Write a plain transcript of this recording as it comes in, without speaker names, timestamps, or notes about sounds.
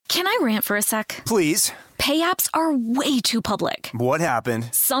Can I rant for a sec? Please. Pay apps are way too public. What happened?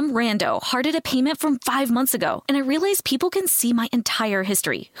 Some rando hearted a payment from 5 months ago, and I realized people can see my entire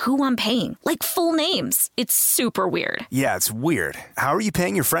history, who I'm paying, like full names. It's super weird. Yeah, it's weird. How are you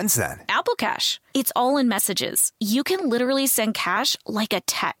paying your friends then? Apple Cash. It's all in messages. You can literally send cash like a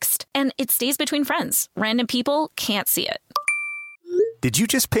text, and it stays between friends. Random people can't see it. Did you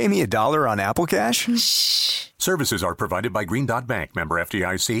just pay me $1 on Apple Cash? Shh. Services are provided by Green Dot Bank. Member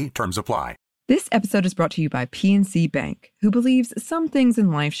FDIC. Terms apply. This episode is brought to you by PNC Bank, who believes some things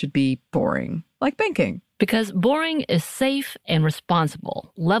in life should be boring, like banking. Because boring is safe and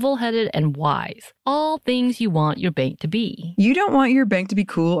responsible, level-headed and wise. All things you want your bank to be. You don't want your bank to be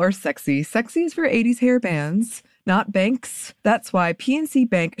cool or sexy. Sexy is for 80s hair bands, not banks. That's why PNC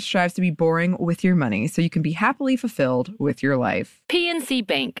Bank strives to be boring with your money so you can be happily fulfilled with your life. PNC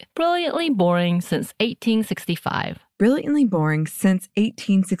Bank, brilliantly boring since 1865. Brilliantly Boring Since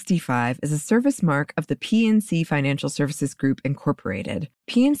 1865 is a service mark of the PNC Financial Services Group, Incorporated.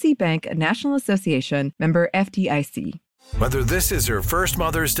 PNC Bank, a National Association, member FDIC. Whether this is her first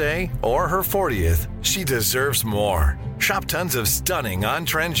Mother's Day or her 40th, she deserves more. Shop tons of stunning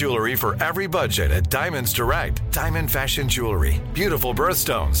on-trend jewelry for every budget at Diamonds Direct. Diamond fashion jewelry, beautiful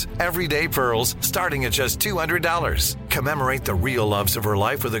birthstones, everyday pearls starting at just $200. Commemorate the real loves of her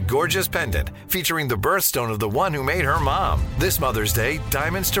life with a gorgeous pendant featuring the birthstone of the one who made her mom. This Mother's Day,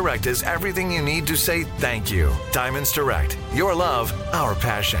 Diamonds Direct is everything you need to say thank you. Diamonds Direct, your love, our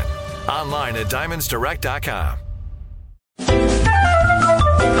passion. Online at diamondsdirect.com.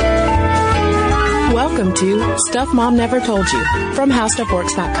 Welcome to Stuff Mom Never Told You from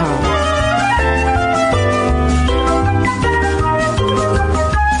HowStuffWorks.com.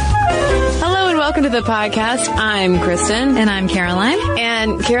 Hello and welcome to the podcast. I'm Kristen. And I'm Caroline.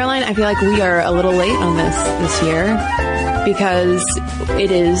 And Caroline, I feel like we are a little late on this year because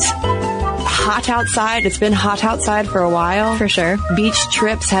it is hot outside. It's been hot outside for a while. For sure. Beach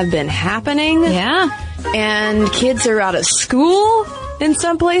trips have been happening. Yeah. And kids are out of school in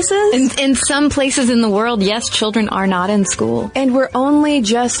some places. In some places in the world, yes, children are not in school. And we're only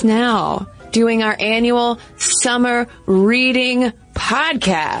just now doing our annual summer reading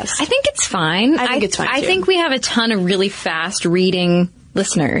podcast. I think it's fine. I think it's fine, I too. think we have a ton of really fast reading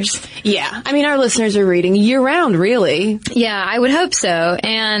listeners. Yeah. I mean, our listeners are reading year-round, really. Yeah, I would hope so.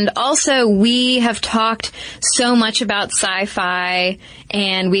 And also, we have talked so much about sci-fi,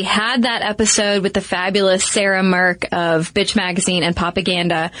 and we had that episode with the fabulous Sarah Merck of Bitch Magazine and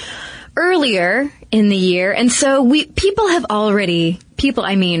Propaganda earlier in the year. And so people,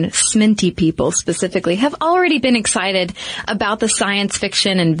 I mean Sminty people specifically, have already been excited about the science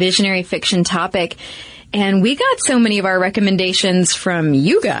fiction and visionary fiction topic. And we got so many of our recommendations from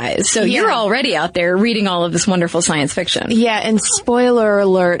you guys. So you're already out there reading all of this wonderful science fiction. Yeah, and spoiler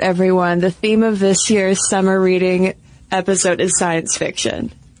alert, everyone, the theme of this year's summer reading episode is science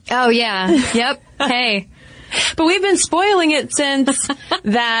fiction. Oh, yeah. Yep. Hey. But we've been spoiling it since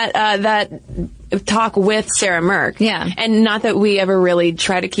that talk with Sarah Merck. Yeah. And not that we ever really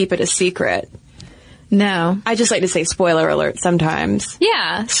try to keep it a secret. No. I just like to say spoiler alert sometimes.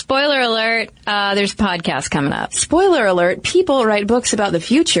 Yeah. Spoiler alert. There's a podcast coming up. Spoiler alert. People write books about the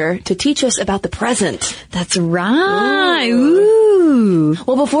future to teach us about the present. That's right. Ooh.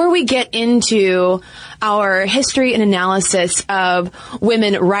 Well, before we get into our history and analysis of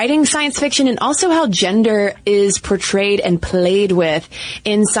women writing science fiction and also how gender is portrayed and played with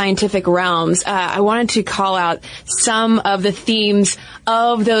in scientific realms, I wanted to call out some of the themes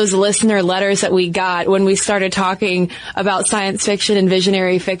of those listener letters that we got when we started talking about science fiction and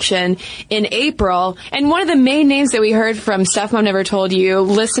visionary fiction in April. And one of the main names that we heard from Stuff Mom Never Told You,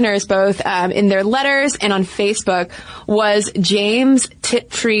 listeners both in their letters and on Facebook, was James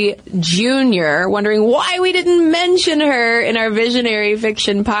Tiptree Jr., wondering why we didn't mention her in our visionary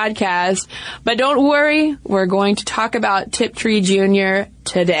fiction podcast. But don't worry, we're going to talk about Tiptree Jr.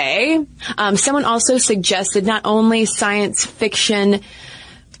 today. Someone also suggested not only science fiction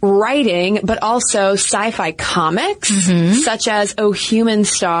writing, but also sci-fi comics, such as Oh Human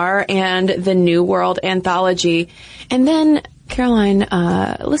Star and the New World Anthology. And then, Caroline,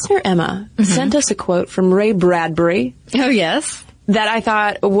 listener Emma sent us a quote from Ray Bradbury. Oh, yes. That I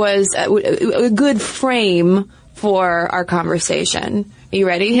thought was a good frame for our conversation. Are you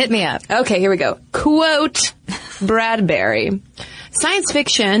ready? Hit me up. Okay, here we go. Quote Bradbury. Science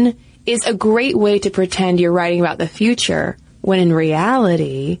fiction is a great way to pretend you're writing about the future when in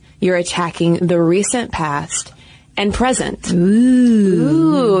reality you're attacking the recent past and present.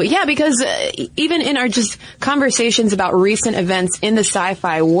 Ooh. Yeah, because even in our just conversations about recent events in the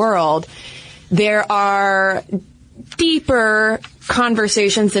sci-fi world, there are deeper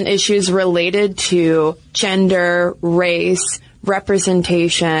conversations and issues related to gender, race,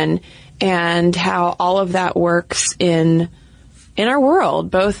 representation, and how all of that works in our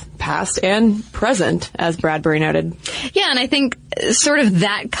world, both past and present, as Bradbury noted. Yeah, and I think sort of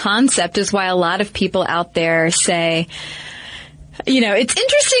that concept is why a lot of people out there say, it's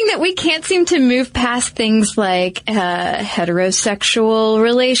interesting that we can't seem to move past things like heterosexual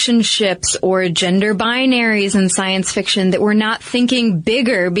relationships or gender binaries in science fiction, that we're not thinking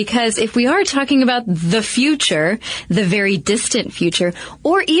bigger, because if we are talking about the future, the very distant future,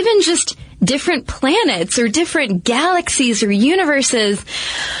 or even just different planets or different galaxies or universes,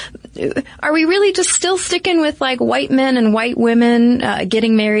 are we really just still sticking with like white men and white women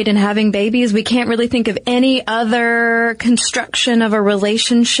getting married and having babies? We can't really think of any other construction of a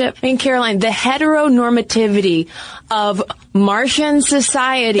relationship. I mean, Caroline, the heteronormativity of Martian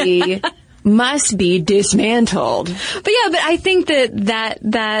society must be dismantled. But I think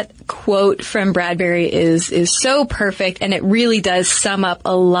that quote from Bradbury is so perfect, and it really does sum up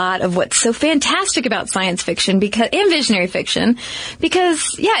a lot of what's so fantastic about science fiction and visionary fiction,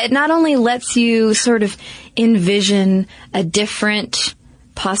 because it not only lets you sort of envision a different,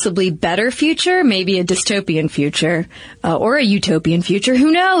 possibly better future, maybe a dystopian future, or a utopian future,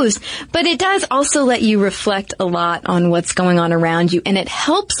 who knows? But it does also let you reflect a lot on what's going on around you, and it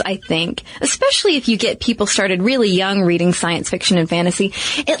helps, I think, especially if you get people started really young reading science fiction and fantasy,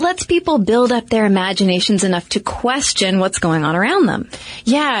 it lets people build up their imaginations enough to question what's going on around them.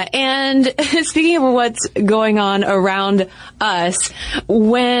 Yeah, and speaking of what's going on around us,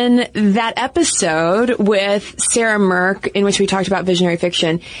 when that episode with Sarah Murk, in which we talked about visionary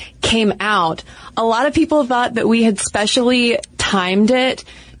fiction, came out, a lot of people thought that we had specially timed it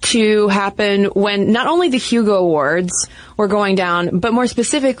to happen when not only the Hugo Awards were going down, but more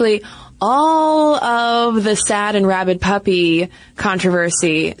specifically, all of the sad and rabid puppy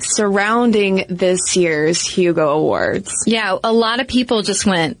controversy surrounding this year's Hugo Awards. Yeah, a lot of people just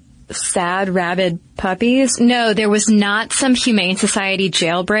went, sad, rabid puppies? No, there was not some Humane Society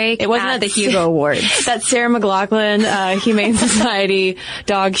jailbreak. It wasn't at the Hugo Awards. That Sarah McLachlan Humane Society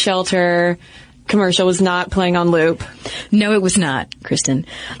dog shelter commercial was not playing on loop. No, it was not, Kristen.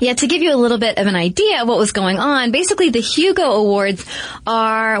 Yeah, to give you a little bit of an idea of what was going on, basically the Hugo Awards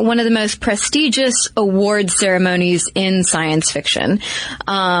are one of the most prestigious award ceremonies in science fiction.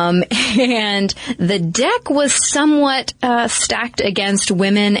 And the deck was somewhat stacked against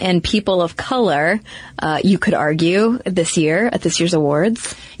women and people of color, you could argue, this year, at this year's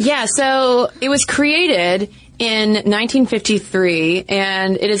awards. Yeah, so it was created in 1953,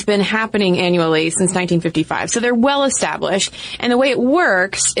 and it has been happening annually since 1955. So they're well established. And the way it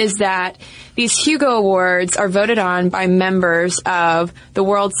works is that these Hugo Awards are voted on by members of the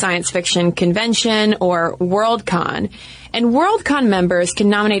World Science Fiction Convention, or Worldcon. And Worldcon members can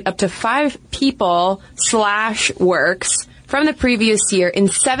nominate up to 5 people / works from the previous year in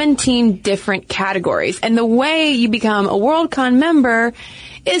 17 different categories. And the way you become a Worldcon member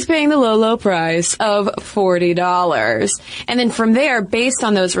is paying the low price of $40. And then from there, based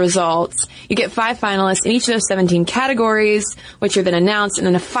on those results, you get 5 finalists in each of those 17 categories, which are then announced, and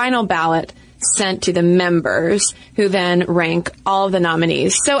then a final ballot sent to the members, who then rank all of the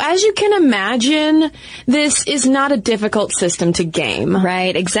nominees. So as you can imagine, this is not a difficult system to game.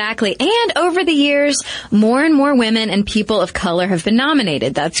 Right, exactly. And over the years, more and more women and people of color have been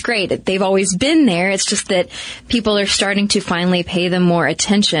nominated. That's great. They've always been there. It's just that people are starting to finally pay them more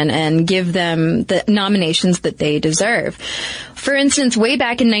attention and give them the nominations that they deserve. For instance, way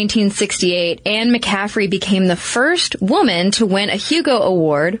back in 1968, Anne McCaffrey became the first woman to win a Hugo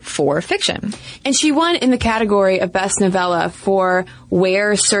Award for fiction. And she won in the category of Best Novella for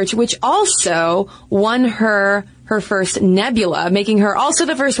Where Search, which also won her first Nebula, making her also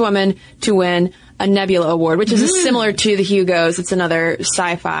the first woman to win a Nebula Award, which is similar to the Hugos. It's another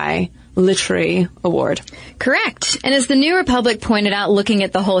sci-fi literary award. Correct. And as the New Republic pointed out, looking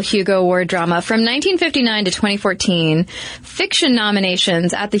at the whole Hugo Award drama, from 1959 to 2014, fiction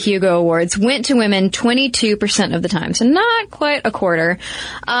nominations at the Hugo Awards went to women 22% of the time, so not quite a quarter.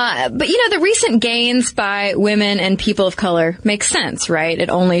 But, the recent gains by women and people of color make sense, right? It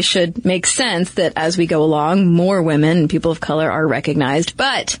only should make sense that as we go along, more women and people of color are recognized.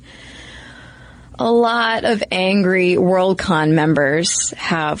 But a lot of angry Worldcon members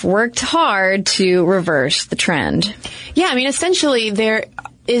have worked hard to reverse the trend. Yeah, I mean, essentially there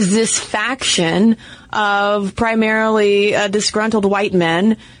is this faction of primarily disgruntled white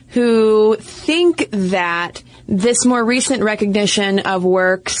men who think that this more recent recognition of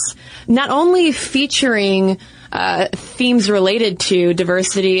works not only featuring themes related to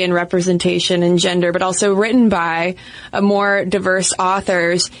diversity and representation and gender, but also written by more diverse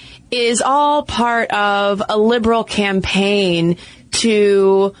authors, is all part of a liberal campaign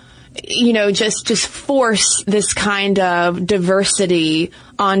to, just force this kind of diversity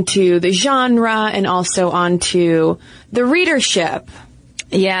onto the genre and also onto the readership.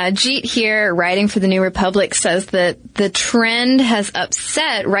 Yeah, Jeet here, writing for the New Republic, says that the trend has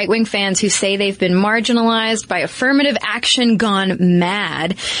upset right-wing fans who say they've been marginalized by affirmative action gone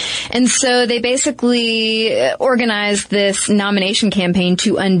mad. And so they basically organized this nomination campaign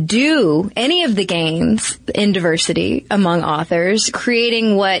to undo any of the gains in diversity among authors,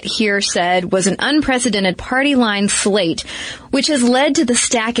 creating what here said was an unprecedented party line slate, which has led to the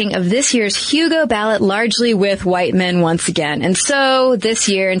stacking of this year's Hugo ballot largely with white men once again. And so this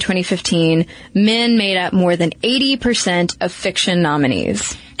year in 2015, men made up more than 80% of fiction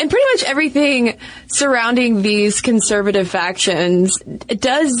nominees. And pretty much everything surrounding these conservative factions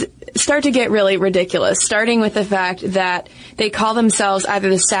does start to get really ridiculous, starting with the fact that they call themselves either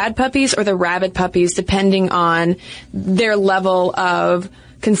the sad puppies or the rabid puppies, depending on their level of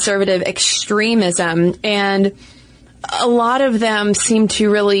conservative extremism. And a lot of them seem to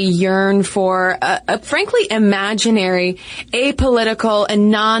really yearn for a frankly imaginary, apolitical,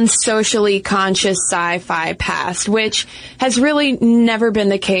 and non-socially conscious sci-fi past, which has really never been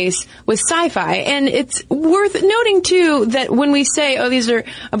the case with sci-fi. And it's worth noting, too, that when we say, oh, these are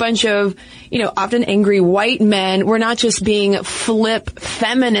a bunch of, often angry white men, we're not just being flip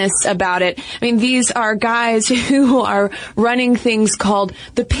feminists about it. I mean, these are guys who are running things called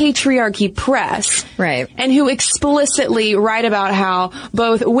the patriarchy press. Right. And who explicitly write about how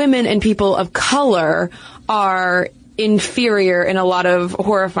both women and people of color are inferior in a lot of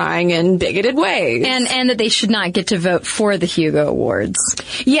horrifying and bigoted ways. And that they should not get to vote for the Hugo Awards.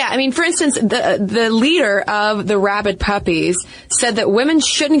 Yeah, I mean, for instance, the leader of the Rabid Puppies said that women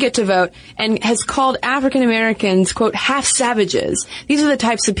shouldn't get to vote and has called African Americans, quote, half savages. These are the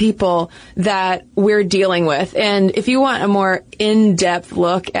types of people that we're dealing with. And if you want a more in-depth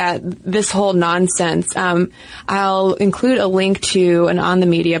look at this whole nonsense, I'll include a link to an On the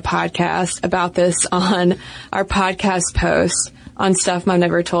Media podcast about this on our podcast post on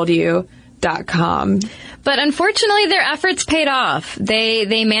StuffMomNeverToldYou.com. But unfortunately, their efforts paid off.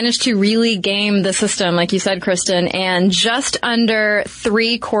 They managed to really game the system, like you said, Kristen, and just under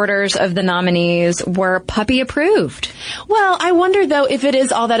 3/4 of the nominees were puppy approved. Well, I wonder, though, if it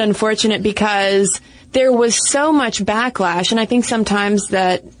is all that unfortunate because there was so much backlash, and I think sometimes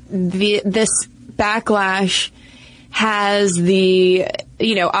that this backlash has the,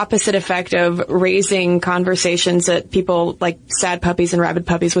 opposite effect of raising conversations that people like sad puppies and rabid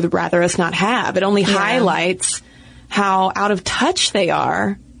puppies would rather us not have. It only highlights how out of touch they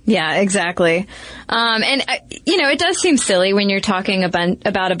are. Yeah, exactly. It does seem silly when you're talking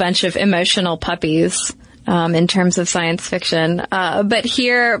about a bunch of emotional puppies. In terms of science fiction. But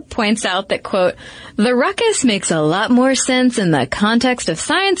here points out that, quote, the ruckus makes a lot more sense in the context of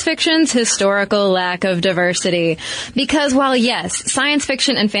science fiction's historical lack of diversity. Because while, yes, science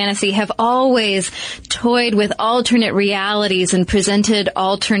fiction and fantasy have always toyed with alternate realities and presented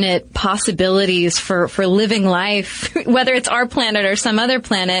alternate possibilities for living life, whether it's our planet or some other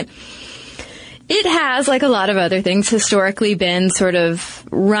planet, it has, like a lot of other things, historically been sort of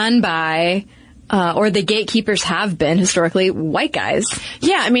run by or the gatekeepers have been historically white guys.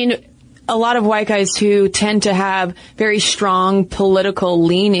 Yeah, I mean, a lot of white guys who tend to have very strong political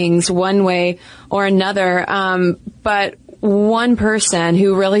leanings one way or another. But one person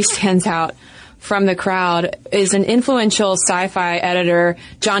who really stands out from the crowd is an influential sci-fi editor,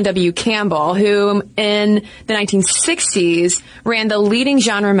 John W. Campbell, who in the 1960s ran the leading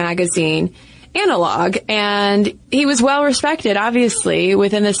genre magazine, Analog, and he was well respected, obviously,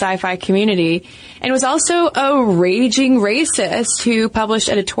 within the sci-fi community, and was also a raging racist who published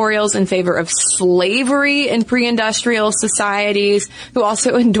editorials in favor of slavery in pre-industrial societies, who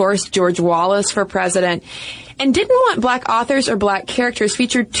also endorsed George Wallace for president, and didn't want black authors or black characters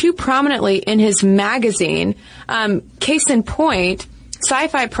featured too prominently in his magazine. Case in point,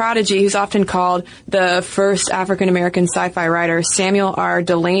 sci-fi prodigy, who's often called the first African-American sci-fi writer, Samuel R.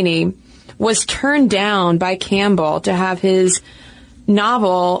 Delany, was turned down by Campbell to have his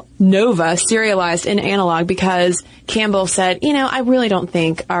novel Nova serialized in Analog because Campbell said, I really don't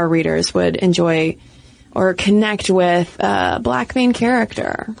think our readers would enjoy or connect with a black main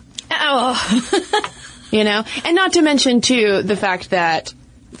character. Oh. And not to mention, too, the fact that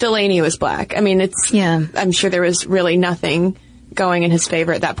Delany was black. I mean, I'm sure there was really nothing going in his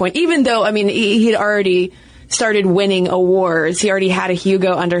favor at that point, even though, I mean, he had already started winning awards. He already had a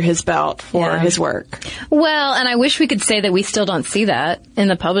Hugo under his belt for his work. Well, and I wish we could say that we still don't see that in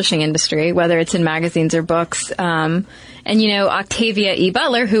the publishing industry, whether it's in magazines or books. And, Octavia E.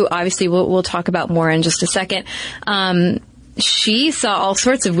 Butler, who obviously we'll talk about more in just a second, she saw all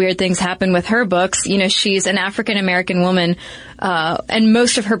sorts of weird things happen with her books. She's an African-American woman, and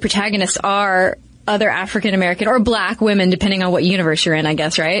most of her protagonists are other African-American or black women, depending on what universe you're in, I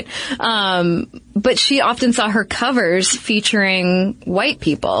guess, right? But she often saw her covers featuring white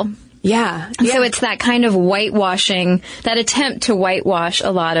people. Yeah. So it's that kind of whitewashing, that attempt to whitewash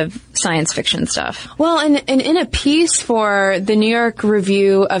a lot of science fiction stuff. Well, and in a piece for the New York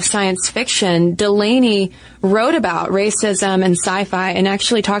Review of Science Fiction, Delaney wrote about racism and sci-fi and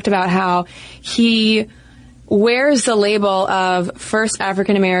actually talked about how he wears the label of first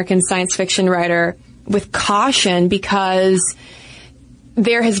African-American science fiction writer with caution because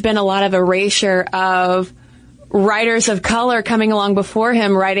there has been a lot of erasure of writers of color coming along before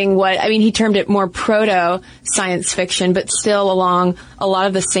him writing he termed it more proto-science fiction, but still along a lot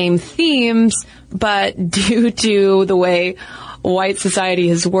of the same themes, but due to the way white society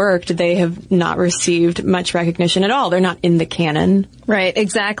has worked, they have not received much recognition at all. They're not in the canon. Right,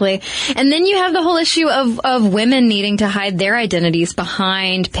 exactly. And then you have the whole issue of women needing to hide their identities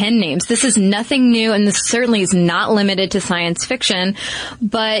behind pen names. This is nothing new, and this certainly is not limited to science fiction.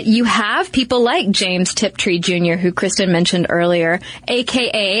 But you have people like James Tiptree Jr., who Kristen mentioned earlier,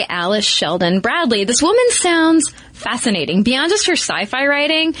 a.k.a. Alice Sheldon Bradley. This woman sounds fascinating. Beyond just her sci-fi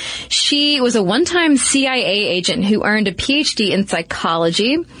writing, she was a one-time CIA agent who earned a PhD in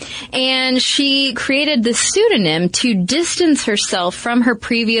psychology, and she created this pseudonym to distance herself from her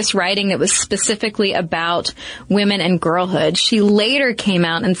previous writing that was specifically about women and girlhood. She later came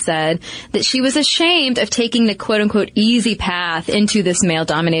out and said that she was ashamed of taking the quote-unquote easy path into this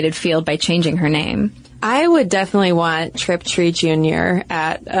male-dominated field by changing her name. I would definitely want Tiptree Jr.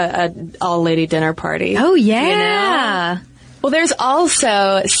 at an all-lady dinner party. Oh, yeah. Well, there's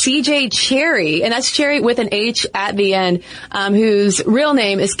also C.J. Cherry, and that's Cherry with an H at the end, whose real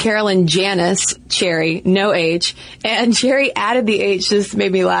name is Carolyn Janice Cherry, no H. And Cherry added the H, just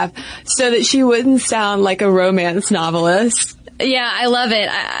made me laugh, so that she wouldn't sound like a romance novelist. Yeah, I love it.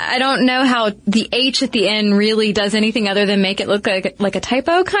 I don't know how the H at the end really does anything other than make it look like a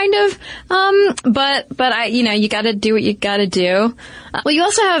typo, kind of. But you gotta do what you gotta do. Well, you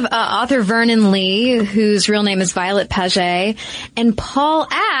also have author Vernon Lee, whose real name is Violet Paget, and Paul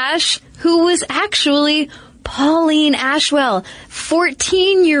Ash, who was actually Pauline Ashwell,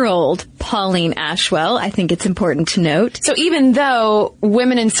 14-year-old Pauline Ashwell, I think it's important to note. So even though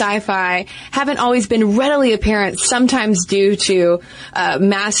women in sci-fi haven't always been readily apparent, sometimes due to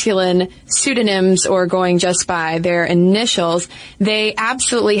masculine pseudonyms or going just by their initials, they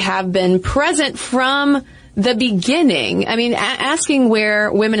absolutely have been present from the beginning. I mean, asking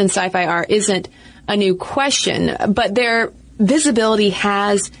where women in sci-fi are isn't a new question, but their visibility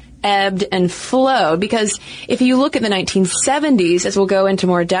has ebbed and flowed, because if you look at the 1970s, as we'll go into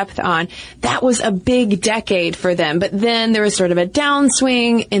more depth on, that was a big decade for them. But then there was sort of a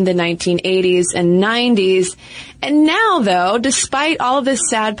downswing in the 1980s and 90s. And now, though, despite all of this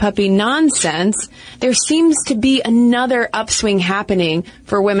sad puppy nonsense, there seems to be another upswing happening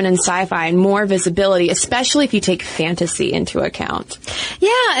for women in sci-fi and more visibility, especially if you take fantasy into account.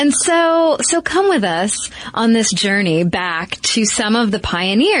 Yeah, and so come with us on this journey back to some of the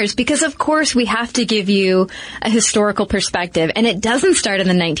pioneers, because of course we have to give you a historical perspective, and it doesn't start in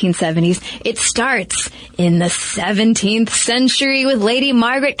the 1970s. It starts in the 17th century with Lady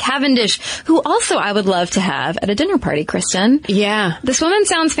Margaret Cavendish, who also I would love to have at a dinner party, Kristen. Yeah. This woman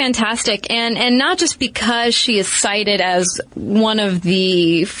sounds fantastic, and not just because she is cited as one of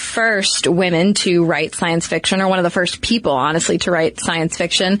the first women to write science fiction, or one of the first people, honestly, to write science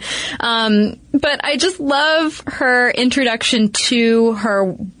fiction, but I just love her introduction to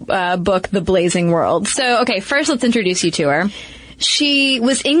her book, The Blazing World. So, okay, first let's introduce you to her. She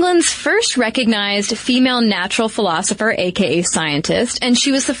was England's first recognized female natural philosopher, aka scientist, and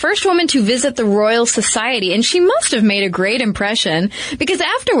she was the first woman to visit the Royal Society, and she must have made a great impression, because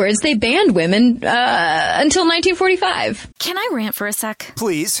afterwards they banned women until 1945. Can I rant for a sec?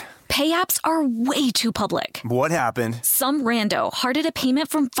 Please. Pay apps are way too public. What happened? Some rando hearted a payment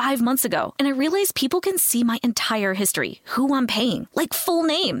from 5 months ago, and I realized people can see my entire history, who I'm paying, like full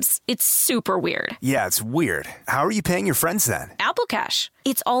names. It's super weird. Yeah, it's weird. How are you paying your friends then? Apple Cash.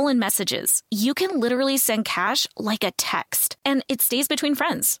 It's all in messages. You can literally send cash like a text, and it stays between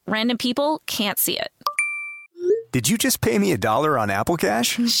friends. Random people can't see it. Did you just pay me $1 on Apple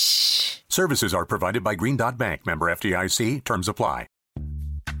Cash? Services are provided by Green Dot Bank, member FDIC. Terms apply.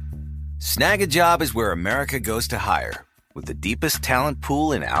 Snag a Job is where America goes to hire, with the deepest talent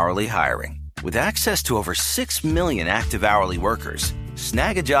pool in hourly hiring. With access to over 6 million active hourly workers,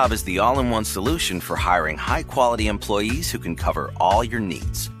 Snag a Job is the all-in-one solution for hiring high-quality employees who can cover all your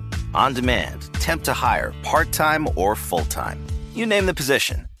needs. On demand, temp to hire, part-time or full-time. You name the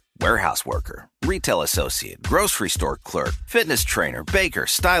position. Warehouse worker, retail associate, grocery store clerk, fitness trainer, baker,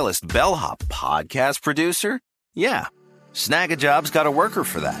 stylist, bellhop, podcast producer. Yeah, Snag a Job's got a worker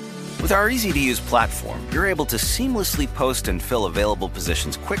for that. With our easy-to-use platform, you're able to seamlessly post and fill available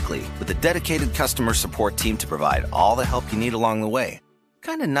positions quickly with a dedicated customer support team to provide all the help you need along the way.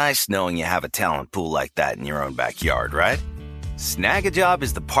 Kind of nice knowing you have a talent pool like that in your own backyard, right? Snag a Job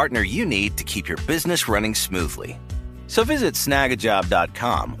is the partner you need to keep your business running smoothly. So visit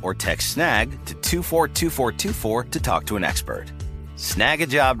snagajob.com or text SNAG to 242424 to talk to an expert.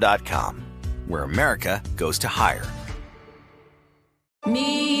 Snagajob.com, where America goes to hire.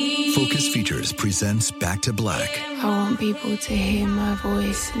 Focus Features presents Back to Black. I want people to hear my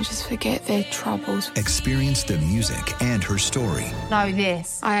voice and just forget their troubles. Experience the music and her story. Know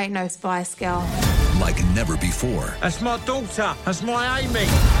this, I ain't no Spice Girl. Like never before. That's my daughter. That's my Amy.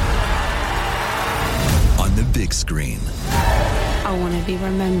 On the big screen. I want to be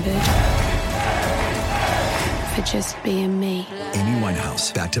remembered for just being me. Amy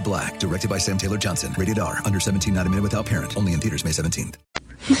Winehouse, Back to Black, directed by Sam Taylor Johnson. Rated R, under 17, not a minute without parent. Only in theaters May 17th.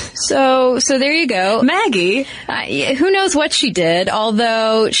 So there you go. Maggie. Who knows what she did,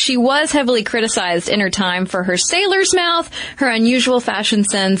 although she was heavily criticized in her time for her sailor's mouth, her unusual fashion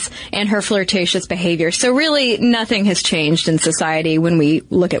sense, and her flirtatious behavior. So really, nothing has changed in society when we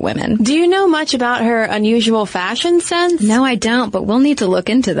look at women. Do you know much about her unusual fashion sense? No, I don't, but we'll need to look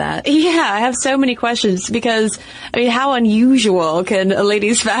into that. Yeah, I have so many questions because, I mean, how unusual can a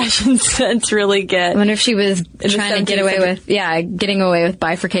lady's fashion sense really get? I wonder if she was trying to getting away with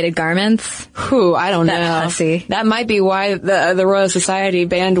bifurcated garments. Whew, I don't know. Hussy. That might be why the Royal Society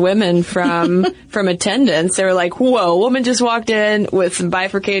banned women from attendance. They were like, whoa, woman just walked in with some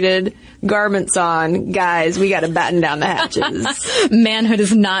bifurcated garments on. Guys, we gotta batten down the hatches. Manhood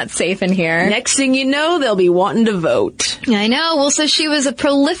is not safe in here. Next thing you know, they'll be wanting to vote. I know. Well, so she was a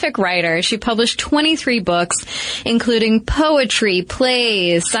prolific writer. She published 23 books, including poetry,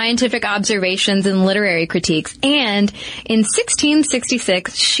 plays, scientific observations, and literary critiques. And in 1666,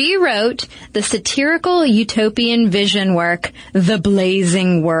 she wrote the satirical utopian vision work, The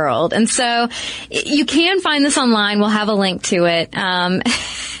Blazing World. And so you can find this online. We'll have a link to it.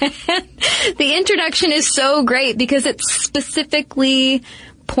 The introduction is so great because it's specifically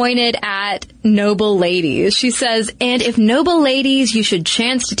pointed at noble ladies. She says, "And if noble ladies you should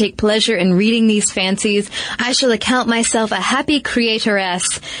chance to take pleasure in reading these fancies, I shall account myself a happy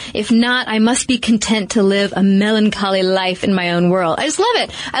creatoress. If not, I must be content to live a melancholy life in my own world." I just love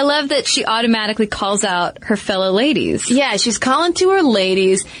it. I love that she automatically calls out her fellow ladies. Yeah, she's calling to her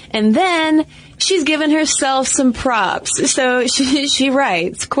ladies, and then she's given herself some props. So she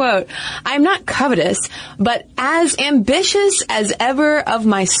writes, quote, "I'm not covetous, but as ambitious as ever of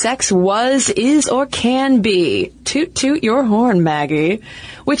my sex was, is, or can be." Toot toot your horn, Maggie.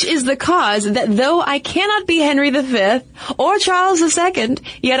 Which is the cause that though I cannot be Henry V or Charles II,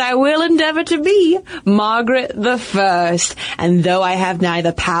 yet I will endeavor to be Margaret I. And though I have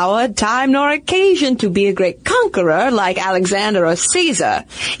neither power, time, nor occasion to be a great conqueror like Alexander or Caesar,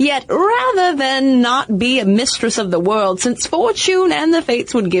 yet rather than not be a mistress of the world, since fortune and the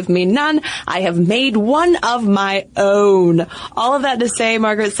fates would give me none, I have made one of my own. All of that to say,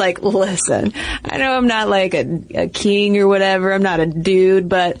 Margaret's like, listen, I know I'm not like a king or whatever, I'm not a dude,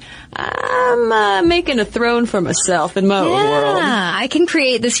 but I'm making a throne for myself in my own world. Yeah, I can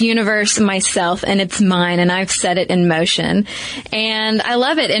create this universe myself, and it's mine, and I've set it in motion. And I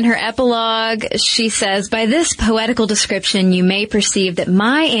love it. In her epilogue, she says, "By this poetical description, you may perceive that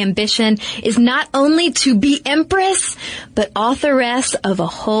my ambition is not only to be empress, but authoress of a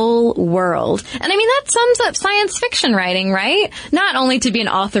whole world." And I mean, that sums up science fiction writing, right? Not only to be an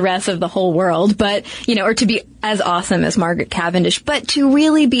authoress of the whole world, but, or to be as awesome as Margaret Cavendish, but to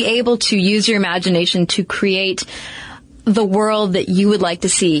really be able to use your imagination to create the world that you would like to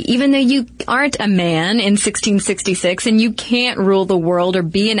see, even though you aren't a man in 1666 and you can't rule the world or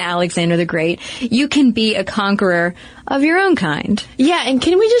be an Alexander the Great. You can be a conqueror of your own kind. Yeah, and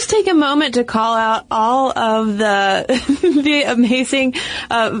can we just take a moment to call out all of the amazing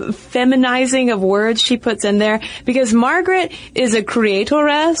feminizing of words she puts in there? Because Margaret is a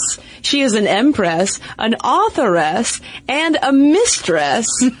creatoress, she is an empress, an authoress, and a mistress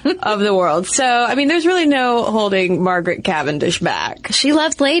of the world. So, I mean, there's really no holding Margaret Margaret Cavendish back. She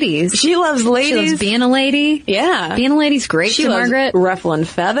loves ladies. She loves ladies. She loves being a lady. Yeah. Being a lady's great She to loves Margaret. ruffling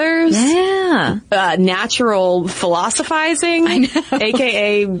feathers. Yeah. Natural philosophizing. I know.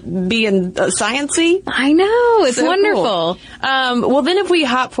 AKA being sciencey. I know. It's So wonderful. Cool. Well, then if we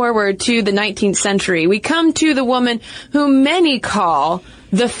hop forward to the 19th century, we come to the woman who many call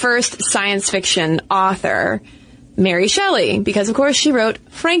the first science fiction author, Mary Shelley, because of course she wrote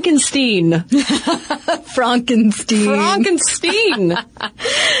Frankenstein. Frankenstein.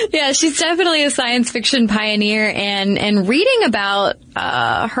 Yeah, she's definitely a science fiction pioneer, and reading about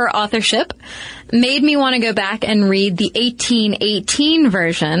her authorship made me want to go back and read the 1818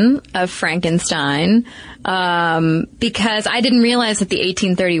 version of Frankenstein, because I didn't realize that the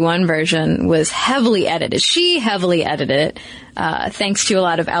 1831 version was heavily edited. She heavily edited it, thanks to a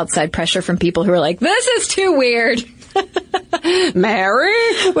lot of outside pressure from people who were like, this is too weird. Mary?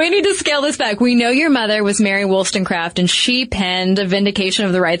 We need to scale this back. We know your mother was Mary Wollstonecraft, and she penned A Vindication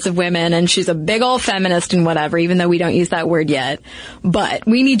of the Rights of Women, and she's a big old feminist and whatever, even though we don't use that word yet. But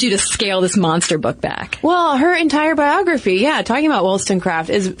we need you to scale this monster book back. Well, her entire biography, talking about Wollstonecraft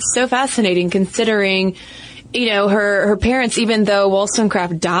is so fascinating, considering, her parents, even though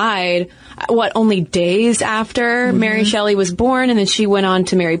Wollstonecraft died, only days after Mary Shelley was born, and then she went on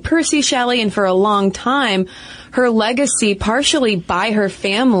to marry Percy Shelley, and for a long time, her legacy, partially by her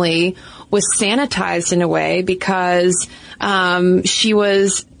family, was sanitized in a way because she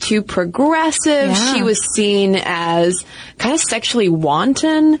was too progressive. Yeah. She was seen as kind of sexually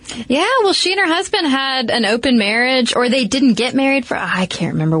wanton. Yeah, well, she and her husband had an open marriage, or they didn't get married for, I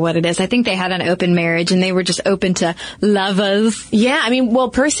can't remember what it is. I think they had an open marriage, and they were just open to lovers. Yeah,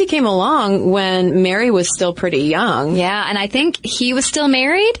 Percy came along when Mary was still pretty young. Yeah, and I think he was still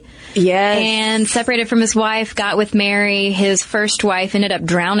married. Yes. And separated from his wife, got with Mary. His first wife ended up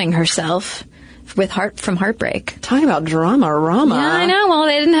drowning herself from heartbreak. Talking about drama. Yeah, I know. Well,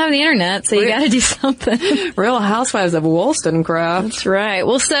 they didn't have the internet, so you got to do something. Real Housewives of Wollstonecraft. That's right.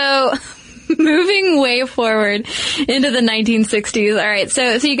 Well, so moving way forward into the 1960s. All right,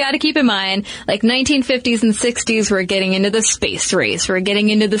 so you got to keep in mind, like 1950s and 60s, we're getting into the space race. We're getting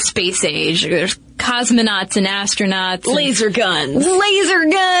into the space age. There's cosmonauts and astronauts. Laser guns.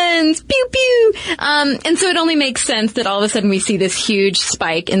 Pew, pew. And so it only makes sense that all of a sudden we see this huge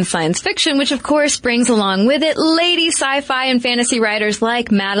spike in science fiction, which of course brings along with it lady sci-fi and fantasy writers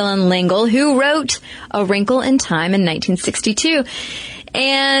like Madeleine L'Engle, who wrote A Wrinkle in Time in 1962.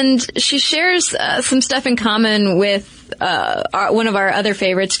 And she shares some stuff in common with one of our other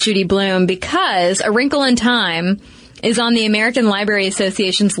favorites, Judy Blume, because A Wrinkle in Time is on the American Library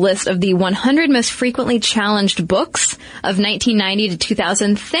Association's list of the 100 most frequently challenged books of 1990 to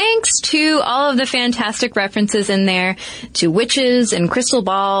 2000, thanks to all of the fantastic references in there to witches and crystal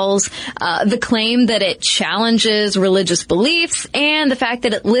balls, the claim that it challenges religious beliefs, and the fact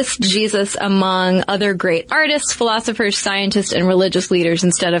that it lists Jesus among other great artists, philosophers, scientists, and religious leaders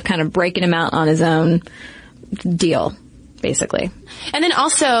instead of kind of breaking him out on his own deal, basically. And then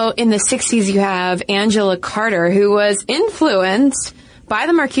also in the 60s, you have Angela Carter, who was influenced by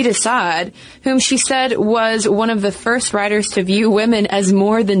the Marquis de Sade, whom she said was one of the first writers to view women as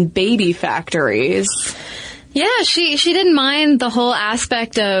more than baby factories. Yeah, she didn't mind the whole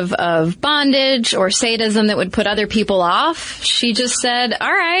aspect of bondage or sadism that would put other people off. She just said,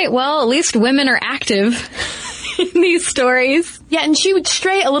 all right, well, at least women are active in these stories. Yeah, and she would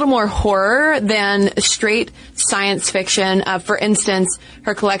stray a little more horror than straight science fiction. For instance,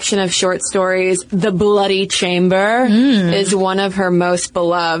 her collection of short stories, The Bloody Chamber, is one of her most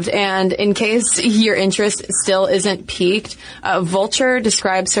beloved. And in case your interest still isn't piqued, Vulture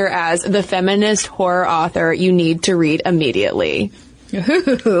describes her as the feminist horror author you need to read immediately.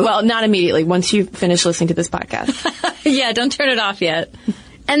 Well, not immediately, once you finish listening to this podcast. Yeah, don't turn it off yet.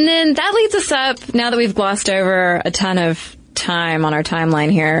 And then that leads us up, now that we've glossed over a ton of time on our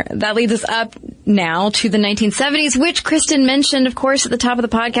timeline here, that leads us up now to the 1970s, which Kristen mentioned, of course, at the top of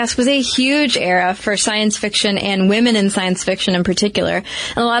the podcast, was a huge era for science fiction and women in science fiction in particular.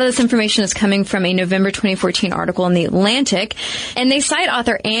 And a lot of this information is coming from a November 2014 article in The Atlantic. And they cite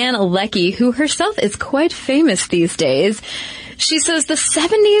author Anne Leckie, who herself is quite famous these days. She says the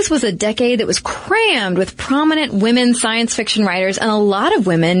 70s was a decade that was crammed with prominent women science fiction writers, and a lot of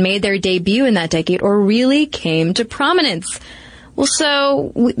women made their debut in that decade or really came to prominence. Well,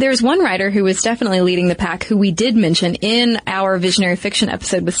 so there's one writer who was definitely leading the pack who we did mention in our Visionary Fiction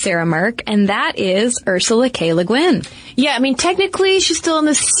episode with Sarah Merck, and that is Ursula K. Le Guin. Yeah, I mean, technically she's still in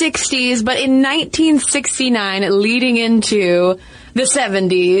the 60s, but in 1969, leading into the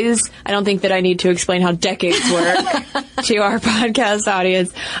 70s, I don't think that I need to explain how decades work to our podcast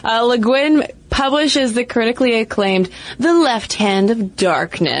audience. Le Guin publishes the critically acclaimed The Left Hand of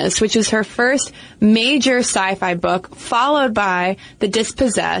Darkness, which is her first major sci-fi book, followed by The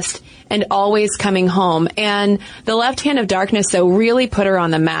Dispossessed and Always Coming Home. And The Left Hand of Darkness, though, really put her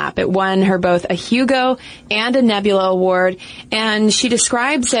on the map. It won her both a Hugo and a Nebula Award, and she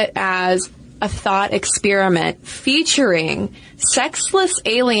describes it as a thought experiment featuring sexless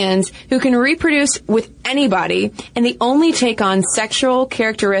aliens who can reproduce with anybody, and they only take on sexual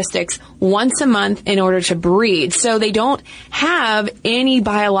characteristics once a month in order to breed. So they don't have any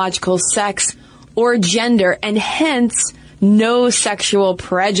biological sex or gender, and hence no sexual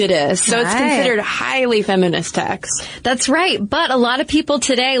prejudice. So it's considered highly feminist text. That's right. But a lot of people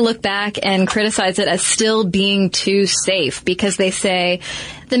today look back and criticize it as still being too safe because they say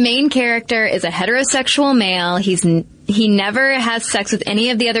the main character is a heterosexual male. He never has sex with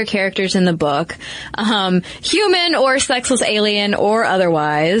any of the other characters in the book, human or sexless alien or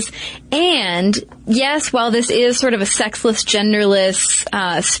otherwise. And yes, while this is sort of a sexless,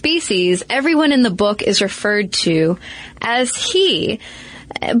 genderless species, everyone in the book is referred to as he.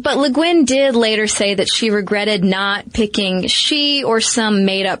 But Le Guin did later say that she regretted not picking she or some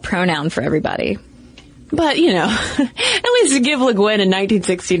made-up pronoun for everybody. But, you know, at least to give Le Guin in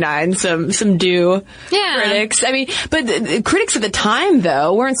 1969 some due. Yeah. Critics. I mean, but the critics at the time,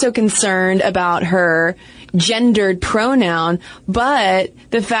 though, weren't so concerned about her gendered pronoun, but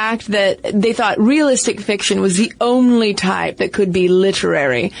the fact that they thought realistic fiction was the only type that could be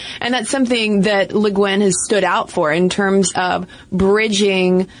literary. And that's something that Le Guin has stood out for in terms of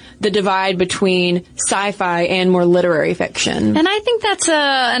bridging the divide between sci-fi and more literary fiction. And I think that's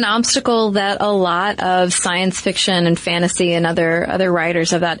an obstacle that a lot of science fiction and fantasy and other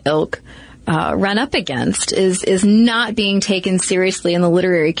writers of that ilk run up against is not being taken seriously in the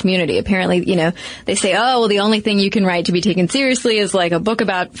literary community. Apparently, you know, they say, oh, well, the only thing you can write to be taken seriously is like a book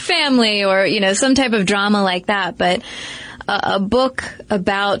about family or, you know, some type of drama like that. But a book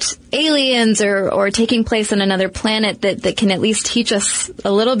about aliens or taking place on another planet that can at least teach us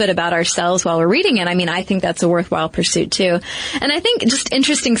a little bit about ourselves while we're reading it. I mean, I think that's a worthwhile pursuit too. And I think, just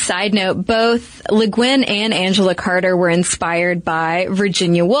interesting side note, both Le Guin and Angela Carter were inspired by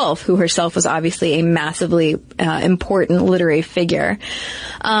Virginia Woolf, who herself was obviously a massively important literary figure.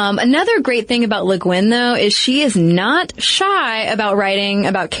 Another great thing about Le Guin, though, is she is not shy about writing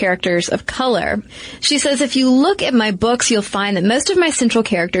about characters of color. She says, if you look at my books, you'll find that most of my central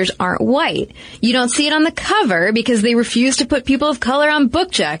characters aren't white. You don't see it on the cover because they refuse to put people of color on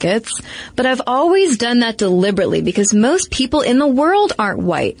book jackets, but I've always done that deliberately because most people in the world aren't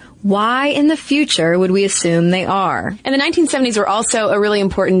white. Why in the future would we assume they are? And the 1970s were also a really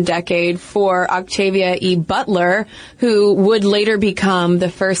important decade for Octavia E. Butler, who would later become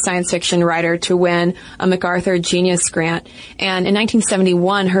the first science fiction writer to win a MacArthur Genius Grant. And in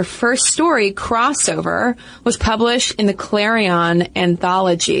 1971, her first story, Crossover, was published in the Clarion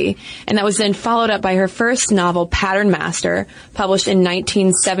Anthology. And that was then followed up by her first novel, Pattern Master, published in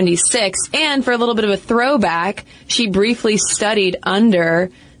 1976. And for a little bit of a throwback, she briefly studied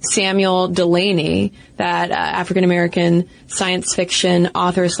under Samuel Delany, that African-American science fiction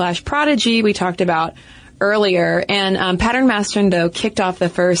author / prodigy we talked about earlier. And Pattern Master, though, kicked off the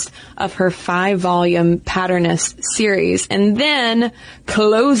first of her 5-volume Patternist series. And then,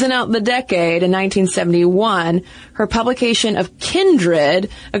 closing out the decade in 1971, her publication of Kindred,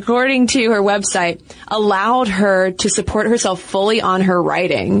 according to her website, allowed her to support herself fully on her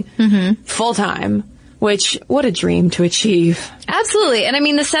writing, full-time. Which, what a dream to achieve. Absolutely. And I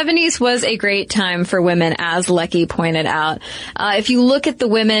mean, the 70s was a great time for women, as Lecky pointed out. If you look at the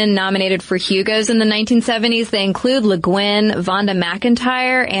women nominated for Hugos in the 1970s, they include Le Guin, Vonda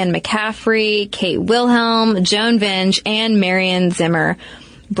McIntyre, Anne McCaffrey, Kate Wilhelm, Joan Vinge, and Marion Zimmer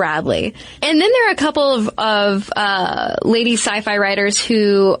Bradley. And then there are a couple of lady sci-fi writers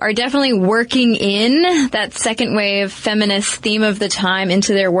who are definitely working in that second wave feminist theme of the time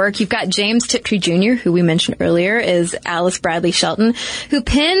into their work. You've got James Tiptree Jr., who we mentioned earlier is Alice Bradley Shelton, who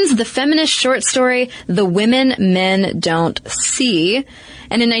pens the feminist short story The Women Men Don't See.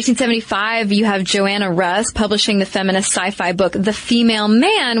 And in 1975, you have Joanna Russ publishing the feminist sci-fi book The Female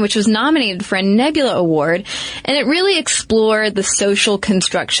Man, which was nominated for a Nebula Award. And it really explored the social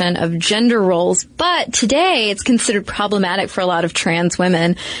construction of gender roles. But today, it's considered problematic for a lot of trans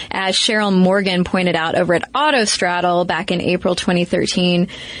women. As Cheryl Morgan pointed out over at Autostraddle back in April 2013,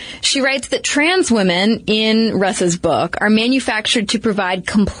 she writes that trans women in Russ's book are manufactured to provide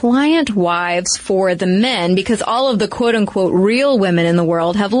compliant wives for the men because all of the quote-unquote real women in the world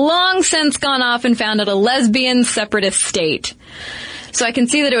have long since gone off and founded a lesbian separatist state. So I can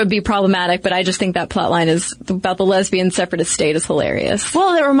see that it would be problematic, but I just think that plotline is about the lesbian separatist state is hilarious.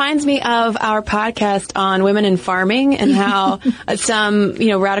 Well, it reminds me of our podcast on women in farming and how some,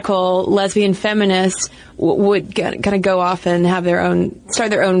 radical lesbian feminists would kind of go off and have start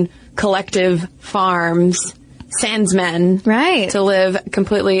their own collective farms, sandsmen, right, to live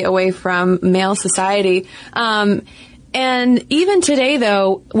completely away from male society. And even today,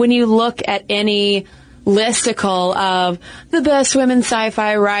 though, when you look at any listicle of the best women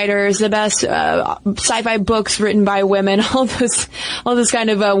sci-fi writers, the best sci-fi books written by women, all those kind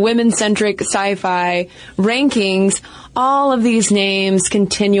of women-centric sci-fi rankings, all of these names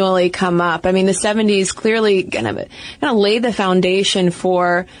continually come up. I mean, the 70s clearly kind of laid the foundation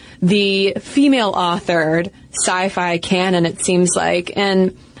for the female-authored sci-fi canon, it seems like.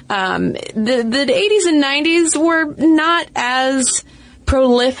 And the 80s and 90s were not as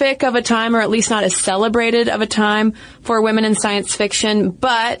prolific of a time, or at least not as celebrated of a time for women in science fiction,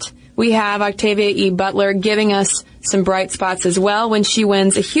 but we have Octavia E. Butler giving us some bright spots as well when she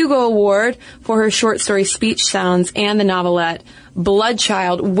wins a Hugo Award for her short story Speech Sounds and the novelette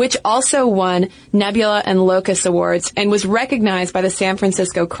Bloodchild, which also won Nebula and Locus Awards and was recognized by the San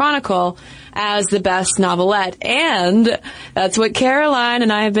Francisco Chronicle as the best novelette. And that's what Caroline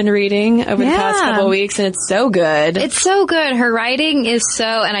and I have been reading over the past couple of weeks, and it's so good. It's so good. Her writing is so,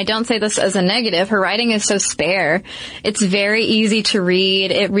 and I don't say this as a negative, her writing is so spare. It's very easy to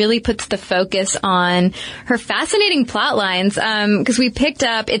read. It really puts the focus on her fascinating plot lines, because we picked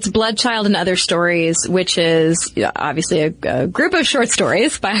up It's Bloodchild and Other Stories, which is obviously a group of short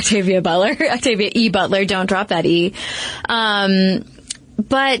stories by Octavia E. Butler, don't drop that E.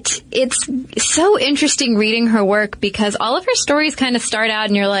 But it's so interesting reading her work because all of her stories kind of start out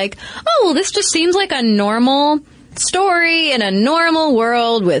and you're like, oh, well, this just seems like a normal story in a normal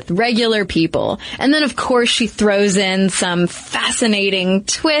world with regular people. And then, of course, she throws in some fascinating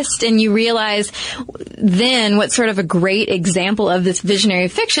twist, and you realize then what sort of a great example of this visionary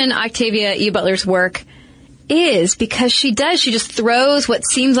fiction Octavia E. Butler's work is, because she just throws what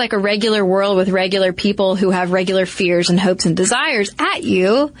seems like a regular world with regular people who have regular fears and hopes and desires at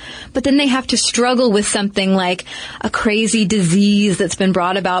you, but then they have to struggle with something like a crazy disease that's been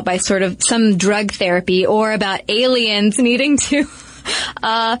brought about by sort of some drug therapy, or about aliens needing to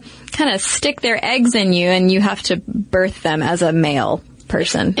kind of stick their eggs in you, and you have to birth them as a male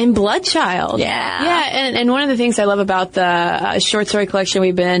person. In Bloodchild. Yeah, and one of the things I love about the short story collection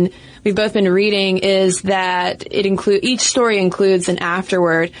we've both been reading is that each story includes an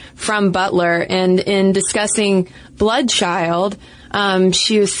afterword from Butler. And in discussing Bloodchild,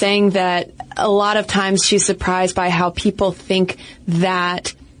 she was saying that a lot of times she's surprised by how people think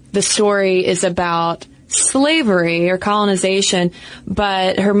that the story is about slavery or colonization,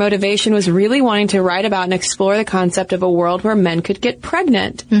 but her motivation was really wanting to write about and explore the concept of a world where men could get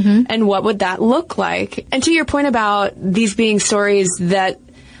pregnant. Mm-hmm. And what would that look like? And to your point about these being stories that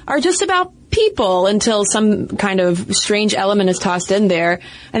are just about people until some kind of strange element is tossed in there,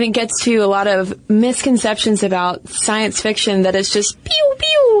 I think gets to a lot of misconceptions about science fiction that it's just pew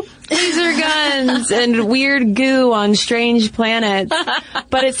pew, laser guns and weird goo on strange planets.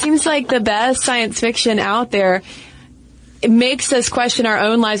 But it seems like the best science fiction out there, it makes us question our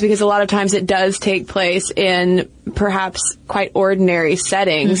own lives, because a lot of times it does take place in perhaps quite ordinary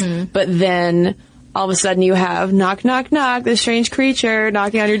settings, but then all of a sudden you have knock, knock, knock, this strange creature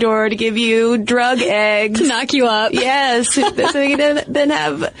knocking on your door to give you drug eggs. To knock you up. Yes. So you can then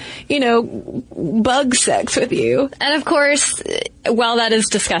have, bug sex with you. And of course, while that is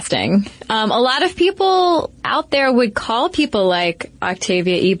disgusting, a lot of people out there would call people like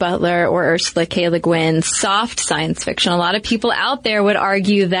Octavia E. Butler or Ursula K. Le Guin soft science fiction. A lot of people out there would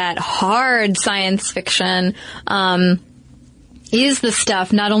argue that hard science fiction, is the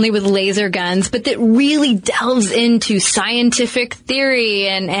stuff not only with laser guns, but that really delves into scientific theory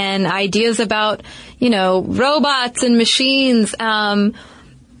and ideas about, robots and machines.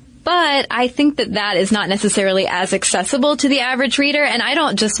 But I think that is not necessarily as accessible to the average reader. And I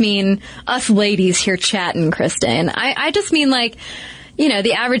don't just mean us ladies here chatting, Kristen. I just mean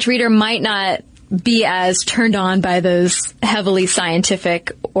the average reader might not be as turned on by those heavily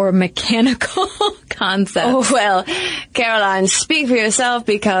scientific or mechanical concepts. Oh, well, Caroline, speak for yourself,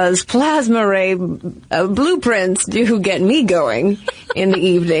 because plasma ray blueprints do get me going in the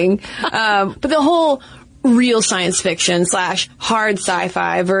evening. But the whole real science fiction / hard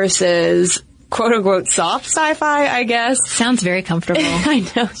sci-fi versus quote-unquote soft sci-fi, I guess. Sounds very comfortable. I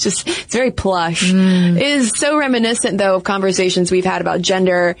know. It's very plush. It is so reminiscent, though, of conversations we've had about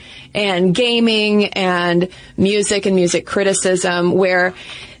gender and gaming and music criticism, where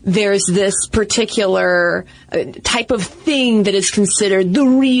there's this particular type of thing that is considered the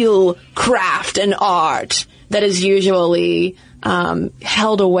real craft and art that is usually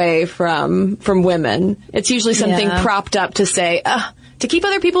held away from women. It's usually something propped up to say, to keep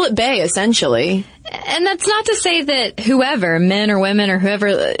other people at bay, essentially. And that's not to say that whoever, men or women or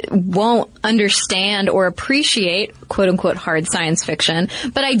whoever, won't understand or appreciate quote-unquote hard science fiction,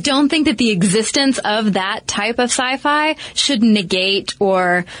 but I don't think that the existence of that type of sci-fi should negate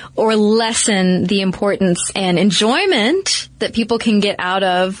or lessen the importance and enjoyment that people can get out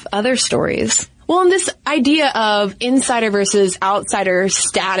of other stories. Well, and this idea of insider versus outsider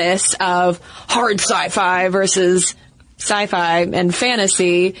status of hard sci-fi versus sci-fi and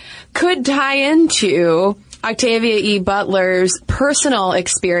fantasy could tie into Octavia E. Butler's personal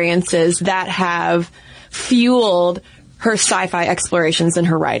experiences that have fueled her sci-fi explorations in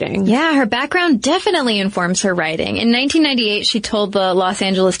her writing. Yeah, her background definitely informs her writing. In 1998, she told the Los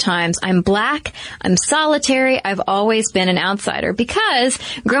Angeles Times, "I'm black, I'm solitary, I've always been an outsider." Because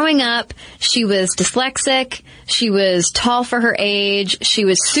growing up, she was dyslexic, she was tall for her age, she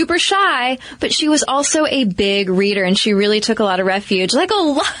was super shy, but she was also a big reader, and she really took a lot of refuge, like a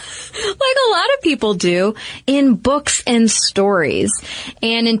lot of people do, in books and stories.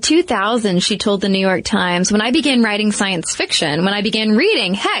 And in 2000, she told the New York Times, "When I began writing science fiction, when I began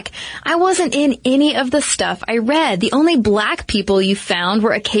reading, heck, I wasn't in any of the stuff I read. The only black people you found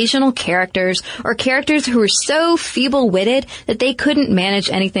were occasional characters or characters who were so feeble-witted that they couldn't manage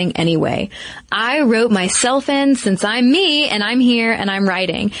anything anyway. I wrote myself in since I'm me and I'm here and I'm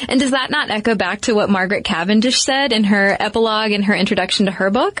writing." And does that not echo back to what Margaret Cavendish said in her epilogue in her introduction to her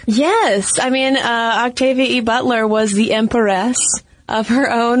book? Yes. I mean, Octavia E. Butler was the empress of her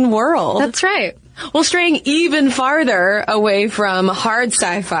own world. That's right. Well, straying even farther away from hard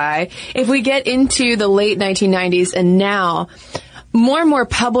sci-fi, if we get into the late 1990s and now, more and more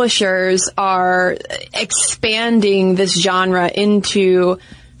publishers are expanding this genre into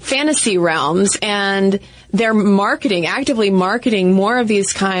fantasy realms, and they're actively marketing more of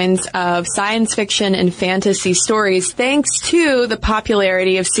these kinds of science fiction and fantasy stories thanks to the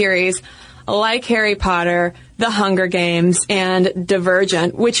popularity of series like Harry Potter, The Hunger Games, and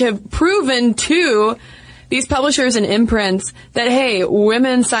Divergent, which have proven to these publishers and imprints that, hey,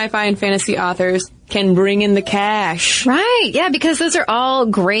 women sci-fi and fantasy authors can bring in the cash. Right, yeah, because those are all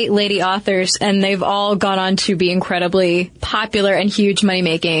great lady authors, and they've all gone on to be incredibly popular and huge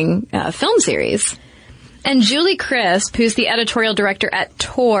money-making film series. And Julie Crisp, who's the editorial director at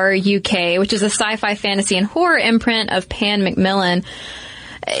Tor UK, which is a sci-fi, fantasy, and horror imprint of Pan Macmillan,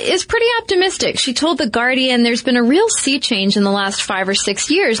 is pretty optimistic. She told The Guardian there's been a real sea change in the last 5 or 6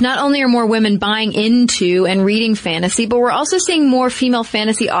 years. Not only are more women buying into and reading fantasy, but we're also seeing more female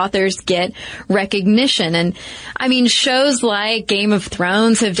fantasy authors get recognition. And, I mean, shows like Game of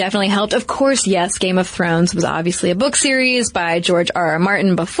Thrones have definitely helped. Of course, yes, Game of Thrones was obviously a book series by George R.R.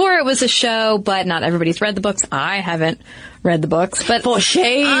 Martin before it was a show, but not everybody's read the books. I haven't read the books, but for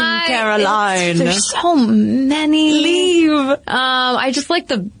shame, Caroline. There's so many. Leave. I just like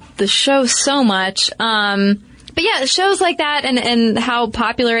the show so much. But yeah, shows like that and how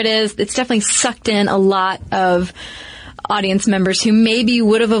popular it is, it's definitely sucked in a lot of audience members who maybe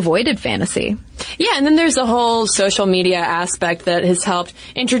would have avoided fantasy. Yeah, and then there's the whole social media aspect that has helped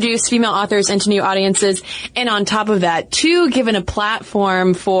introduce female authors into new audiences. And on top of that, too, given a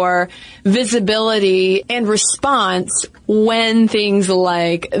platform for visibility and response when things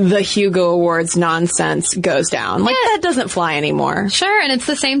like the Hugo Awards nonsense goes down. Like, that doesn't fly anymore. Sure, and it's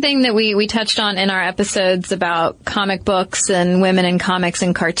the same thing that we touched on in our episodes about comic books and women in comics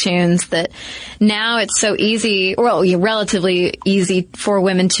and cartoons, that now it's so easy, well, relatively easy for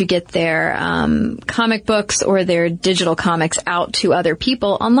women to get their comic books or their digital comics out to other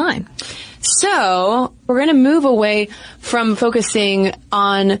people online. So we're going to move away from focusing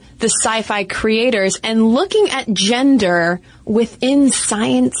on the sci-fi creators and looking at gender within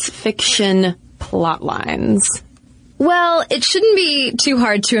science fiction plot lines. Well, it shouldn't be too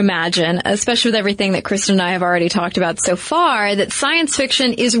hard to imagine, especially with everything that Kristen and I have already talked about so far, that science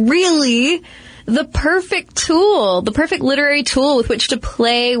fiction is really the perfect tool, the perfect literary tool with which to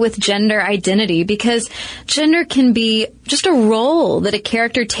play with gender identity, because gender can be just a role that a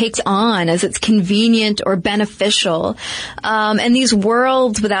character takes on as it's convenient or beneficial. And these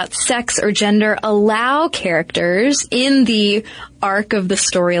worlds without sex or gender allow characters in the arc of the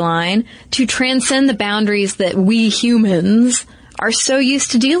storyline to transcend the boundaries that we humans are so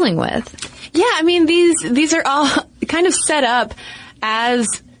used to dealing with. Yeah, I mean, these are all kind of set up as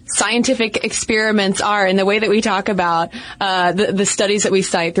scientific experiments are and the way that we talk about the studies that we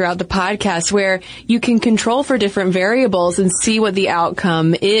cite throughout the podcast, where you can control for different variables and see what the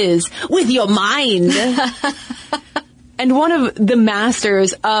outcome is with your mind. And one of the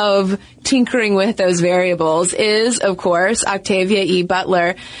masters of tinkering with those variables is, of course, Octavia E.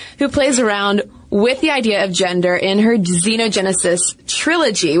 Butler, who plays around with the idea of gender in her Xenogenesis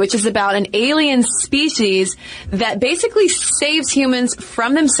trilogy, which is about an alien species that basically saves humans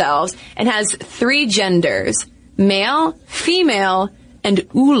from themselves and has 3 genders: male, female, and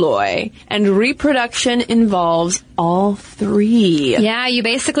ooloi, and reproduction involves all 3. Yeah, you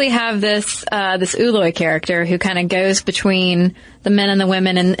basically have this ooloi character who kind of goes between the men and the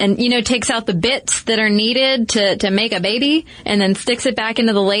women and takes out the bits that are needed to make a baby and then sticks it back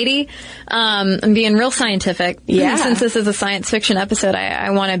into the lady. I'm being real scientific. Yeah. Since this is a science fiction episode,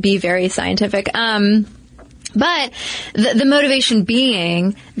 I want to be very scientific. But the motivation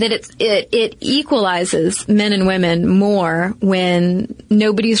being that it equalizes men and women more when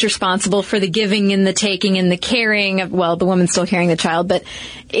nobody's responsible for the giving and the taking and the caring of, well, the woman's still carrying the child, but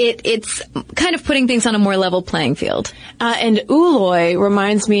it's kind of putting things on a more level playing field. And ooloi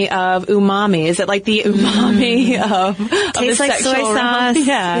reminds me of umami. Is it like the umami of Tastes the like sexual soy realm? sauce.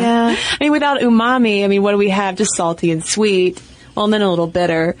 Yeah. I mean, without umami, what do we have? Just salty and sweet. Well, and then a little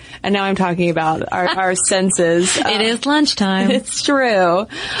bitter. And now I'm talking about our senses. It is lunchtime. It's true.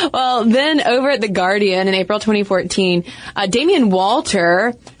 Well, then over at The Guardian in April 2014, Damien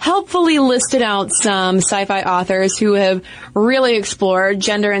Walter helpfully listed out some sci-fi authors who have really explored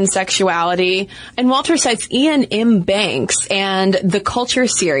gender and sexuality. And Walter cites Ian M. Banks and the Culture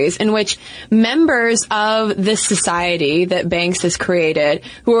series, in which members of this society that Banks has created,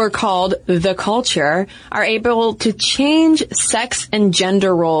 who are called The Culture, are able to change sex and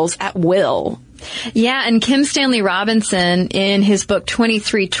gender roles at will. Yeah, and Kim Stanley Robinson, in his book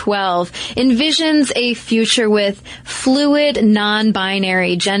 2312, envisions a future with fluid,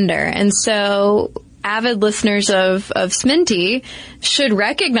 non-binary gender. And so avid listeners of Sminty should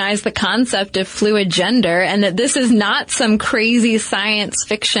recognize the concept of fluid gender, and that this is not some crazy science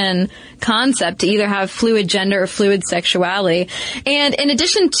fiction concept to either have fluid gender or fluid sexuality. And in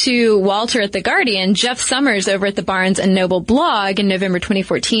addition to Walter at The Guardian, Jeff Summers over at the Barnes & Noble blog in November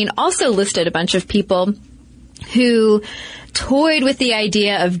 2014 also listed a bunch of people who toyed with the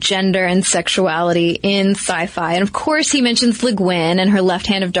idea of gender and sexuality in sci-fi. And of course he mentions Le Guin and her Left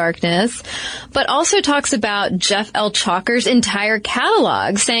Hand of Darkness, but also talks about Jeff L. Chalker's entire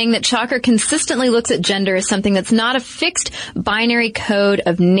catalog, saying that Chalker consistently looks at gender as something that's not a fixed binary code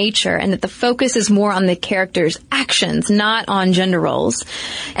of nature, and that the focus is more on the character's actions, not on gender roles.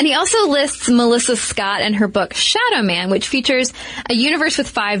 And he also lists Melissa Scott and her book Shadow Man, which features a universe with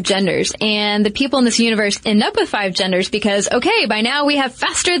 5 genders, and the people in this universe end up with 5 genders because, okay, by now we have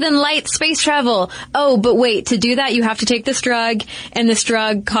faster than light space travel. Oh, but wait, to do that you have to take this drug, and this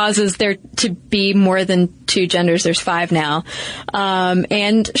drug causes there to be more than 2 genders. There's 5 now.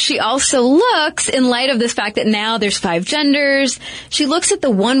 And she also looks, in light of this fact that now there's 5 genders, she looks at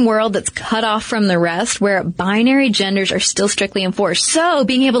the one world that's cut off from the rest, where binary genders are still strictly enforced. So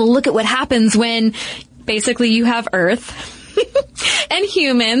being able to look at what happens when basically you have Earth and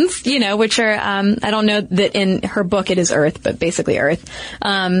humans, which are, I don't know that in her book it is Earth, but basically Earth,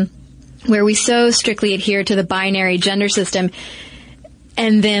 where we so strictly adhere to the binary gender system,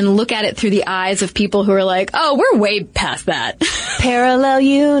 and then look at it through the eyes of people who are like, oh, we're way past that. Parallel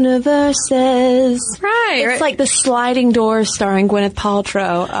universes. Right. It's like the sliding doors starring Gwyneth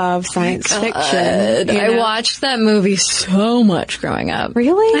Paltrow of science fiction. I watched that movie so much growing up.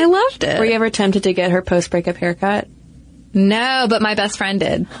 Really? I loved it. Were you ever tempted to get her post-breakup haircut? No, but my best friend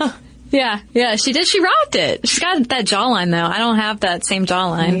did. Yeah, she did. She rocked it. She's got that jawline, though. I don't have that same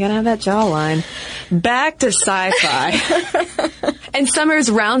jawline. You gotta have that jawline. Back to sci-fi. And Summers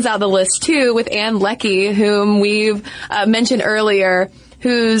rounds out the list, too, with Ann Leckie, whom we've mentioned earlier,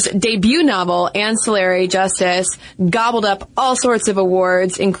 whose debut novel, Ancillary Justice, gobbled up all sorts of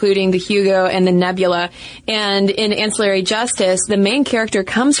awards, including the Hugo and the Nebula. And in Ancillary Justice, the main character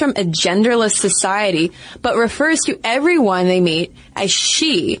comes from a genderless society, but refers to everyone they meet as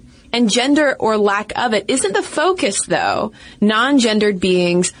she. And gender or lack of it isn't the focus, though. Non-gendered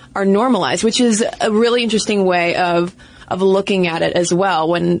beings are normalized, which is a really interesting way of looking at it as well,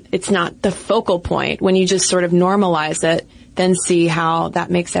 when it's not the focal point, when you just sort of normalize it, then see how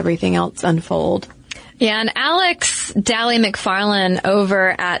that makes everything else unfold. Yeah, and Alex Daly McFarlane over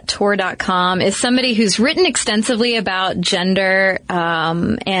at Tor.com is somebody who's written extensively about gender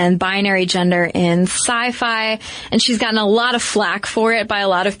and binary gender in sci-fi, and she's gotten a lot of flack for it by a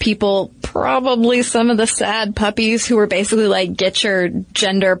lot of people probably some of the sad puppies who were basically like, get your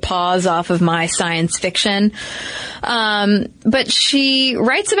gender paws off of my science fiction. But she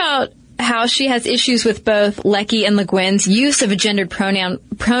writes about how she has issues with both Lecky and Le Guin's use of a gendered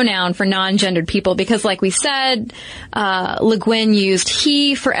pronoun for non-gendered people because, like we said, Le Guin used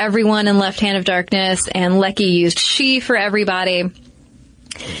he for everyone in Left Hand of Darkness, and Lecky used she for everybody.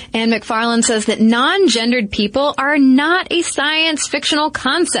 And McFarlane says that non-gendered people are not a science fictional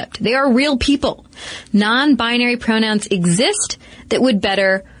concept. They are real people. Non-binary pronouns exist that would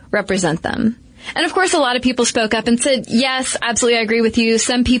better represent them. And of course, a lot of people spoke up and said, yes, absolutely, I agree with you.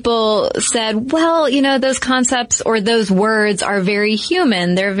 Some people said, well, you know, those concepts or those words are very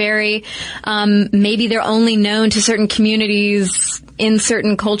human. They're very, maybe they're only known to certain communities in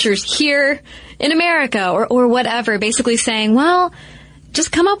certain cultures here in America or whatever, basically saying, well, just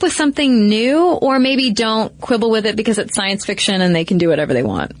come up with something new, or maybe don't quibble with it because it's science fiction and they can do whatever they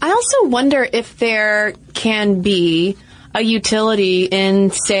want. I also wonder if there can be a utility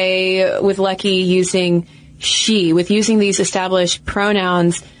in, say, with Lecky using she, with using these established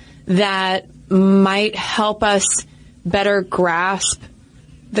pronouns that might help us better grasp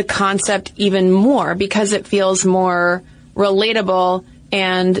the concept even more because it feels more relatable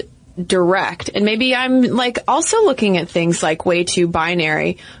and direct. And maybe I'm like also looking at things like way too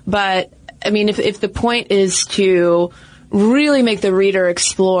binary, but I mean, if the point is to really make the reader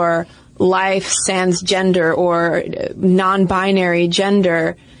explore life sans gender or non-binary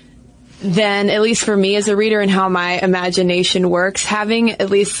gender, then at least for me as a reader and how my imagination works, having at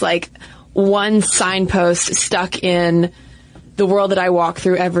least like one signpost stuck in the world that I walk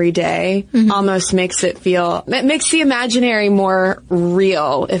through every day almost makes it makes the imaginary more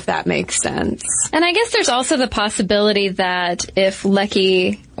real, if that makes sense. And I guess there's also the possibility that if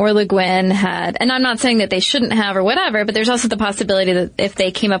Lecky or Le Guin had, and I'm not saying that they shouldn't have or whatever, but there's also the possibility that if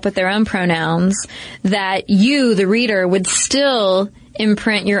they came up with their own pronouns, that you, the reader, would still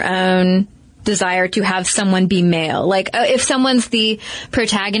imprint your own desire to have someone be male. Like, if someone's the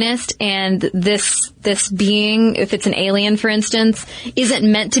protagonist and this being, if it's an alien, for instance, isn't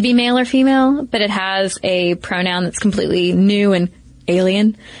meant to be male or female, but it has a pronoun that's completely new and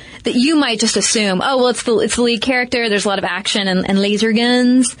alien, that you might just assume, oh, well, it's the lead character, there's a lot of action and laser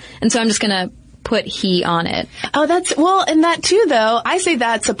guns, and so I'm just gonna put he on it. Oh, and that too, though, I say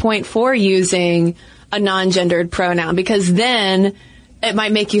that's a point for using a non-gendered pronoun, because then it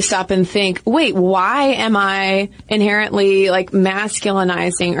might make you stop and think, wait, why am I inherently like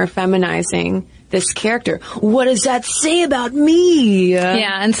masculinizing or feminizing this character? What does that say about me?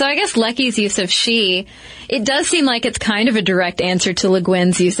 Yeah, and so I guess Lecky's use of she, it does seem like it's kind of a direct answer to Le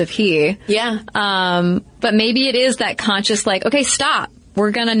Guin's use of he. Yeah. But maybe it is that conscious, like, okay, stop.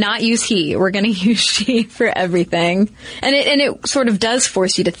 We're gonna not use he. We're gonna use she for everything. And it sort of does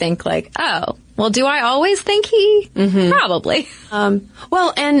force you to think like, oh, well, do I always think he? Probably.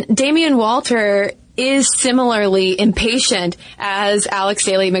 Well, and Damian Walter is similarly impatient as Alex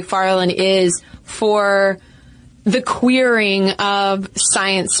Haley McFarlane is for the queering of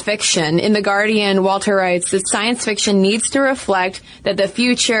science fiction. In The Guardian, Walter writes that science fiction needs to reflect that the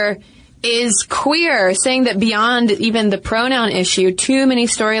future is queer, saying that beyond even the pronoun issue, too many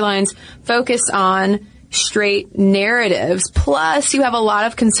storylines focus on straight narratives. Plus, you have a lot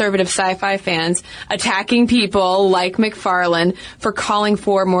of conservative sci-fi fans attacking people like McFarlane for calling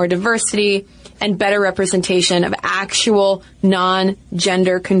for more diversity and better representation of actual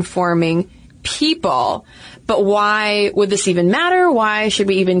non-gender conforming people. But why would this even matter? Why should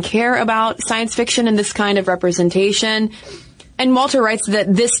we even care about science fiction and this kind of representation? And Walter writes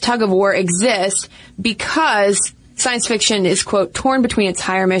that this tug of war exists because science fiction is, quote, torn between its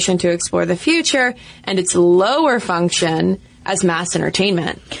higher mission to explore the future and its lower function as mass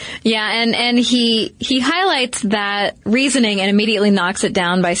entertainment. Yeah, and he highlights that reasoning and immediately knocks it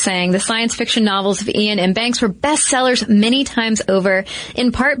down by saying the science fiction novels of Iain M. Banks were bestsellers many times over,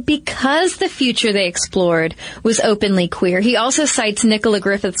 in part because the future they explored was openly queer. He also cites Nicola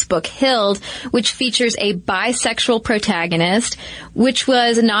Griffith's book Hild, which features a bisexual protagonist, which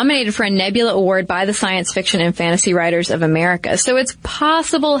was nominated for a Nebula Award by the Science Fiction and Fantasy Writers of America. So it's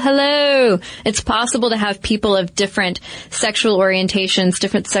possible, it's possible to have people of different sexual orientations,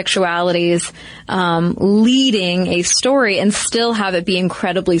 different sexualities, leading a story and still have it be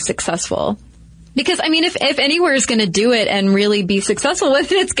incredibly successful. Because, I mean, if anywhere is going to do it and really be successful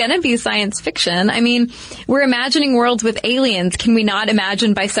with it, it's going to be science fiction. I mean, we're imagining worlds with aliens. Can we not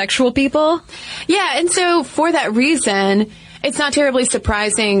imagine bisexual people? Yeah, and so for that reason, it's not terribly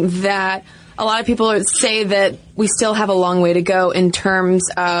surprising that a lot of people say that we still have a long way to go in terms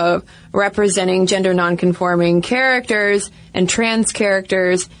of representing gender nonconforming characters and trans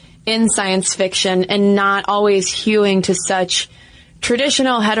characters in science fiction and not always hewing to such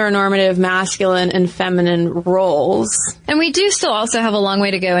traditional heteronormative masculine and feminine roles. And we do still also have a long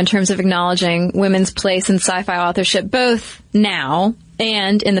way to go in terms of acknowledging women's place in sci-fi authorship, both now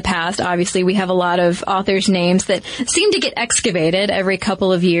and in the past. Obviously, we have a lot of authors' names that seem to get excavated every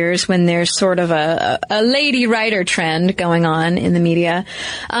couple of years when there's sort of a lady writer trend going on in the media.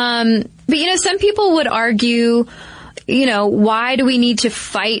 But, some people would argue, why do we need to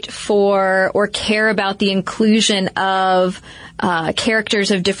fight for or care about the inclusion of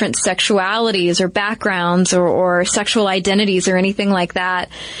characters of different sexualities or backgrounds or sexual identities or anything like that?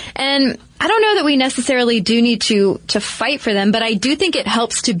 And I don't know that we necessarily do need to fight for them, but I do think it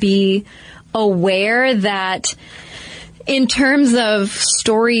helps to be aware that in terms of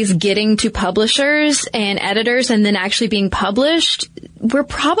stories getting to publishers and editors and then actually being published, we're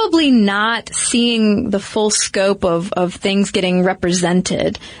probably not seeing the full scope of things getting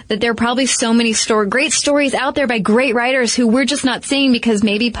represented. That there are probably so many great stories out there by great writers who we're just not seeing because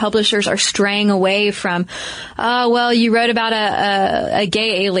maybe publishers are straying away from, you wrote about a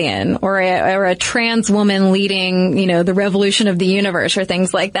gay alien or a trans woman leading, the revolution of the universe or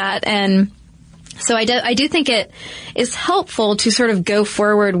things like that. And so I do think it is helpful to sort of go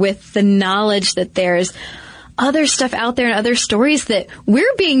forward with the knowledge that there's other stuff out there and other stories that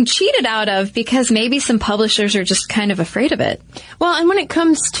we're being cheated out of because maybe some publishers are just kind of afraid of it. Well, and when it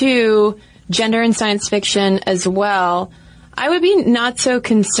comes to gender in science fiction as well, I would be not so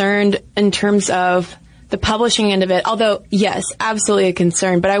concerned in terms of the publishing end of it, although, yes, absolutely a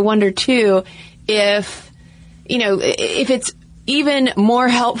concern. But I wonder, too, if it's even more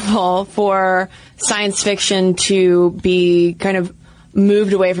helpful for science fiction to be kind of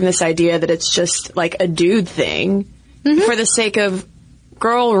moved away from this idea that it's just like a dude thing for the sake of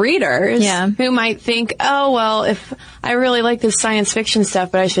girl readers who might think, if I really like this science fiction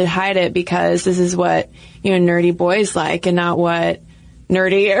stuff, but I should hide it because this is what, nerdy boys like and not what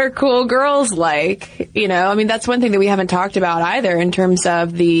nerdy or cool girls like. That's one thing that we haven't talked about either in terms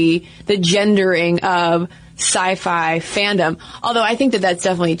of the gendering of sci-fi fandom. Although I think that that's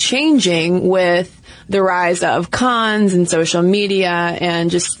definitely changing with the rise of cons and social media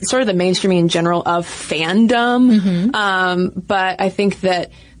and just sort of the mainstreaming in general of fandom. But I think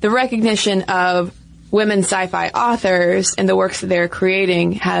that the recognition of women sci-fi authors and the works that they're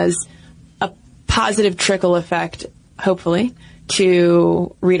creating has a positive trickle effect, hopefully,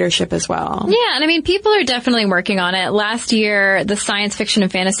 to readership as well. Yeah, and people are definitely working on it. Last year, the science fiction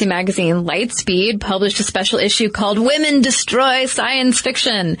and fantasy magazine Lightspeed published a special issue called Women Destroy Science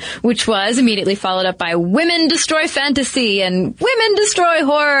Fiction, which was immediately followed up by Women Destroy Fantasy and Women Destroy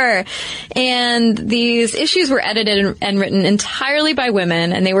Horror. And these issues were edited and written entirely by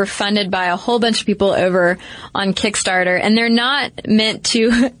women, and they were funded by a whole bunch of people over on Kickstarter. And they're not meant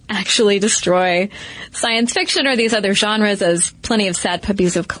to actually destroy science fiction or these other genres, as plenty of sad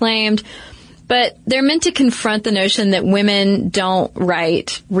puppies have claimed, but they're meant to confront the notion that women don't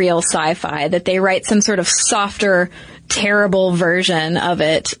write real sci-fi, that they write some sort of softer, terrible version of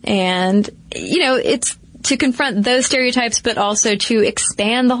it. And, it's to confront those stereotypes, but also to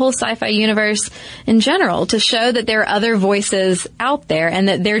expand the whole sci-fi universe in general, to show that there are other voices out there and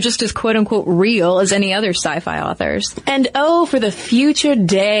that they're just as quote-unquote real as any other sci-fi authors. And for the future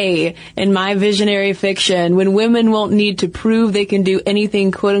day in my visionary fiction when women won't need to prove they can do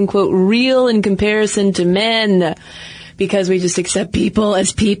anything quote-unquote real in comparison to men, because we just accept people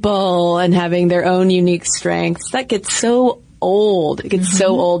as people and having their own unique strengths. That gets so old. It gets so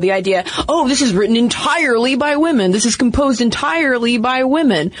old. The idea, this is written entirely by women. This is composed entirely by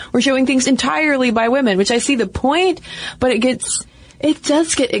women. We're showing things entirely by women, which I see the point, but it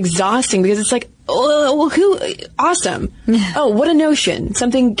does get exhausting because it's like, awesome. What a notion.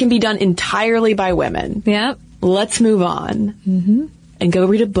 Something can be done entirely by women. Yep. Let's move on and go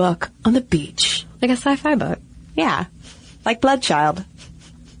read a book on the beach. Like a sci-fi book. Yeah. Like Bloodchild.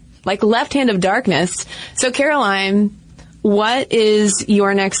 Like Left Hand of Darkness. So Caroline, what is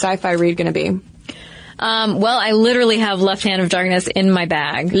your next sci-fi read going to be? I literally have Left Hand of Darkness in my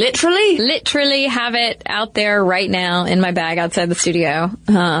bag. Literally? Literally have it out there right now in my bag outside the studio.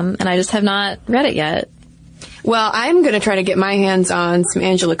 And I just have not read it yet. Well, I'm going to try to get my hands on some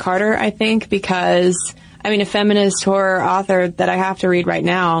Angela Carter, I think, because, a feminist horror author that I have to read right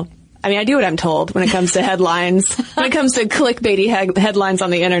now. I do what I'm told when it comes to headlines, when it comes to clickbaity headlines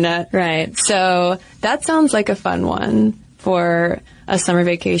on the internet. Right. So that sounds like a fun one for a summer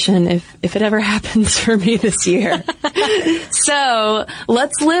vacation if it ever happens for me this year. So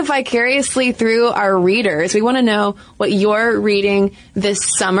let's live vicariously through our readers. We want to know what you're reading this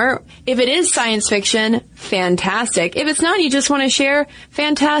summer. If it is science fiction, fantastic. If it's not, you just want to share,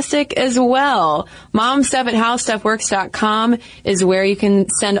 fantastic as well. momstuff@howstuffworks.com is where you can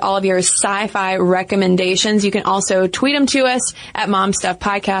send all of your sci-fi recommendations. You can also tweet them to us at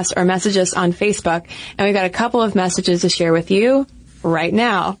momstuffpodcast or message us on Facebook. And we've got a couple of messages to share with you right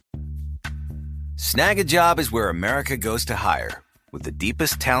now. Snag a Job is where America goes to hire, with the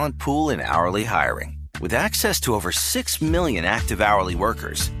deepest talent pool in hourly hiring. With access to over 6 million active hourly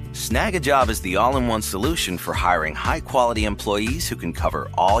workers, Snag a Job is the all-in-one solution for hiring high-quality employees who can cover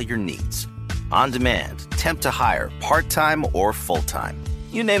all your needs. On demand, temp to hire, part-time or full-time.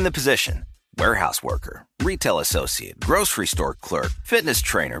 You name the position. Warehouse worker, retail associate, grocery store clerk, fitness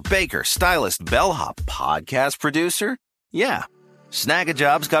trainer, baker, stylist, bellhop, podcast producer. Yeah, Snag a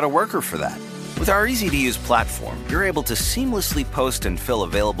Job's got a worker for that. With our easy-to-use platform, you're able to seamlessly post and fill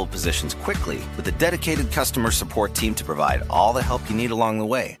available positions quickly with a dedicated customer support team to provide all the help you need along the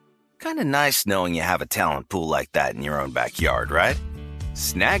way. Kinda nice knowing you have a talent pool like that in your own backyard, right?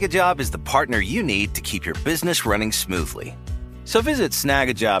 Snag a Job is the partner you need to keep your business running smoothly. So visit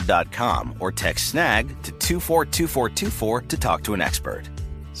snagajob.com or text SNAG to 242424 to talk to an expert.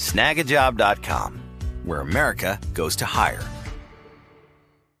 Snagajob.com, where America goes to hire.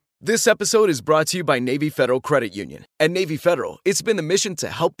 This episode is brought to you by Navy Federal Credit Union. At Navy Federal, it's been the mission to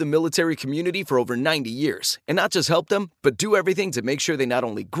help the military community for over 90 years. And not just help them, but do everything to make sure they not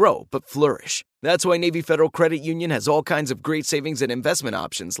only grow, but flourish. That's why Navy Federal Credit Union has all kinds of great savings and investment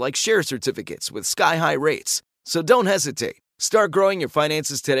options like share certificates with sky-high rates. So don't hesitate. Start growing your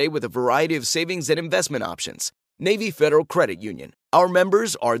finances today with a variety of savings and investment options. Navy Federal Credit Union. Our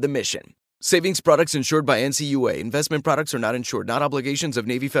members are the mission. Savings products insured by NCUA. Investment products are not insured, not obligations of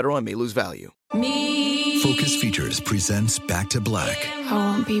Navy Federal and may lose value. Focus Features presents Back to Black. I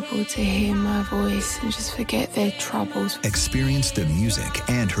want people to hear my voice and just forget their troubles. Experience the music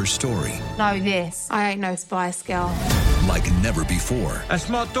and her story. Know this, I ain't no Spice Girl. Like never before. That's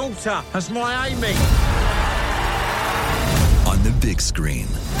my daughter. That's my Amy. On the big screen.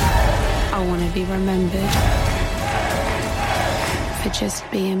 I want to be remembered for just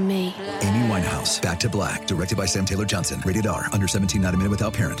being me. Amy Winehouse, Back to Black, directed by Sam Taylor Johnson. Rated R, under 17, not a minute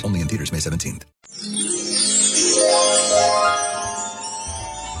without parent. Only in theaters May 17th.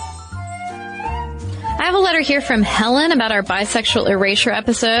 I have a letter here from Helen about our bisexual erasure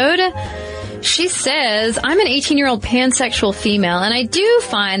episode. She says, I'm an 18-year-old pansexual female, and I do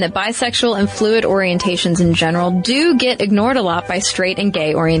find that bisexual and fluid orientations in general do get ignored a lot by straight and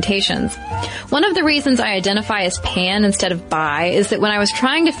gay orientations. One of the reasons I identify as pan instead of bi is that when I was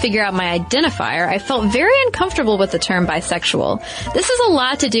trying to figure out my identifier, I felt very uncomfortable with the term bisexual. This has a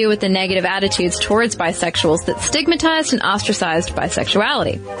lot to do with the negative attitudes towards bisexuals that stigmatized and ostracized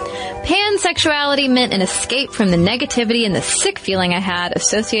bisexuality. Pansexuality meant an escape from the negativity and the sick feeling I had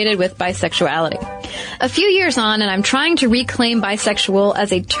associated with bisexuality. A few years on, and I'm trying to reclaim bisexual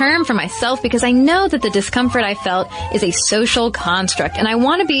as a term for myself because I know that the discomfort I felt is a social construct, and I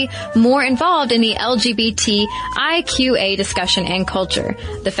want to be more involved in the LGBTIQA discussion and culture.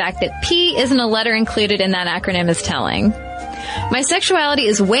 The fact that P isn't a letter included in that acronym is telling. My sexuality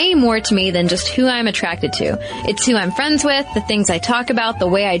is way more to me than just who I'm attracted to. It's who I'm friends with, the things I talk about, the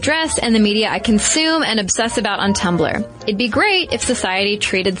way I dress, and the media I consume and obsess about on Tumblr. It'd be great if society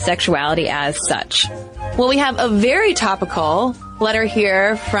treated sexuality as such. Well, we have a very topical letter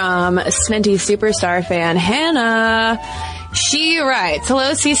here from Sminty Superstar fan Hannah. She writes,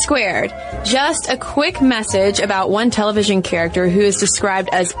 hello, C Squared. Just a quick message about one television character who is described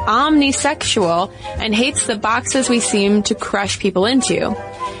as omnisexual and hates the boxes we seem to crush people into.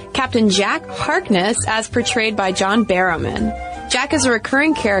 Captain Jack Harkness, as portrayed by John Barrowman. Jack is a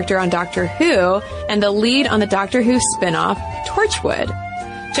recurring character on Doctor Who and the lead on the Doctor Who spin-off, Torchwood.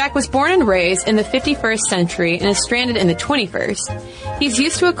 Jack was born and raised in the 51st century and is stranded in the 21st. He's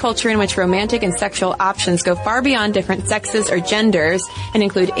used to a culture in which romantic and sexual options go far beyond different sexes or genders and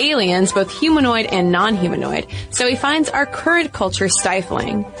include aliens, both humanoid and non-humanoid, so he finds our current culture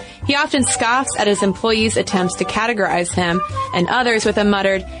stifling. He often scoffs at his employees' attempts to categorize him and others with a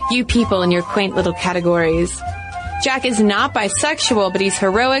muttered, "You people in your quaint little categories." Jack is not bisexual, but he's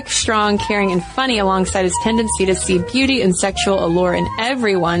heroic, strong, caring, and funny alongside his tendency to see beauty and sexual allure in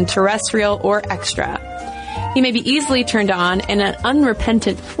everyone, terrestrial or extra. He may be easily turned on and an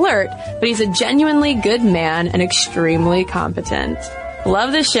unrepentant flirt, but he's a genuinely good man and extremely competent.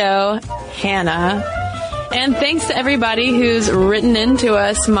 Love the show, Hannah. And thanks to everybody who's written into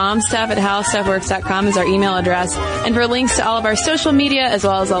us. Momstuff@howstuffworks.com is our email address. And for links to all of our social media, as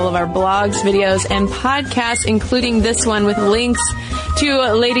well as all of our blogs, videos, and podcasts, including this one with links to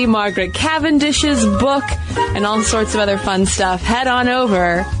Lady Margaret Cavendish's book and all sorts of other fun stuff, head on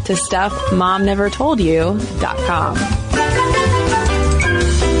over to StuffMomNeverToldYou.com.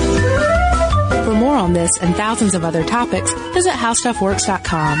 For more on this and thousands of other topics, visit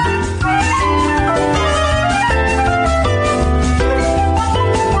HowStuffWorks.com.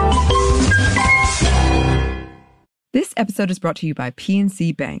 This episode is brought to you by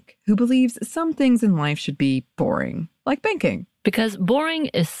PNC Bank, who believes some things in life should be boring, like banking. Because boring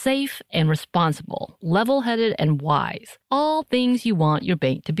is safe and responsible, level-headed and wise. All things you want your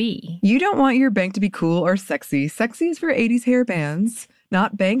bank to be. You don't want your bank to be cool or sexy. Sexy is for 80s hair bands,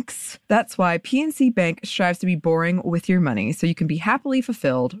 not banks. That's why PNC Bank strives to be boring with your money so you can be happily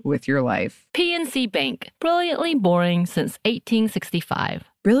fulfilled with your life. PNC Bank, brilliantly boring since 1865.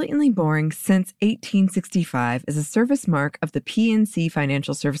 Brilliantly Boring Since 1865 is a service mark of the PNC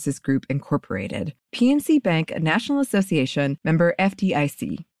Financial Services Group, Incorporated. PNC Bank, a National Association, member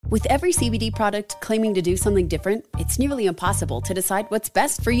FDIC. With every CBD product claiming to do something different, it's nearly impossible to decide what's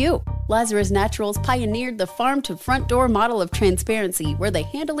best for you. Lazarus Naturals pioneered the farm-to-front-door model of transparency, where they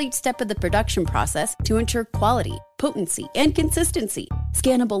handle each step of the production process to ensure quality, potency, and consistency.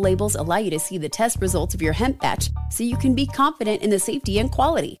 Scannable labels allow you to see the test results of your hemp batch, so you can be confident in the safety and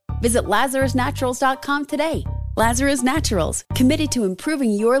quality. Visit LazarusNaturals.com today. Lazarus Naturals, committed to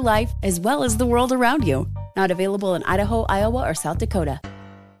improving your life as well as the world around you. Not available in Idaho, Iowa, or South Dakota.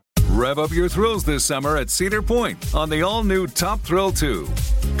 Rev up your thrills this summer at Cedar Point on the all-new Top Thrill 2.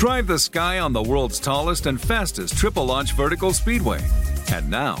 Drive the sky on the world's tallest and fastest triple-launch vertical speedway. And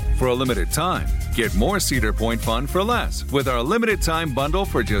now, for a limited time, get more Cedar Point fun for less with our limited-time bundle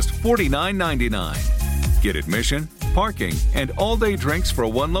for just $49.99. Get admission, parking, and all-day drinks for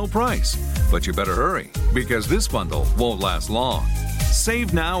one low price. But you better hurry, because this bundle won't last long.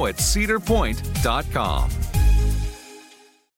 Save now at cedarpoint.com.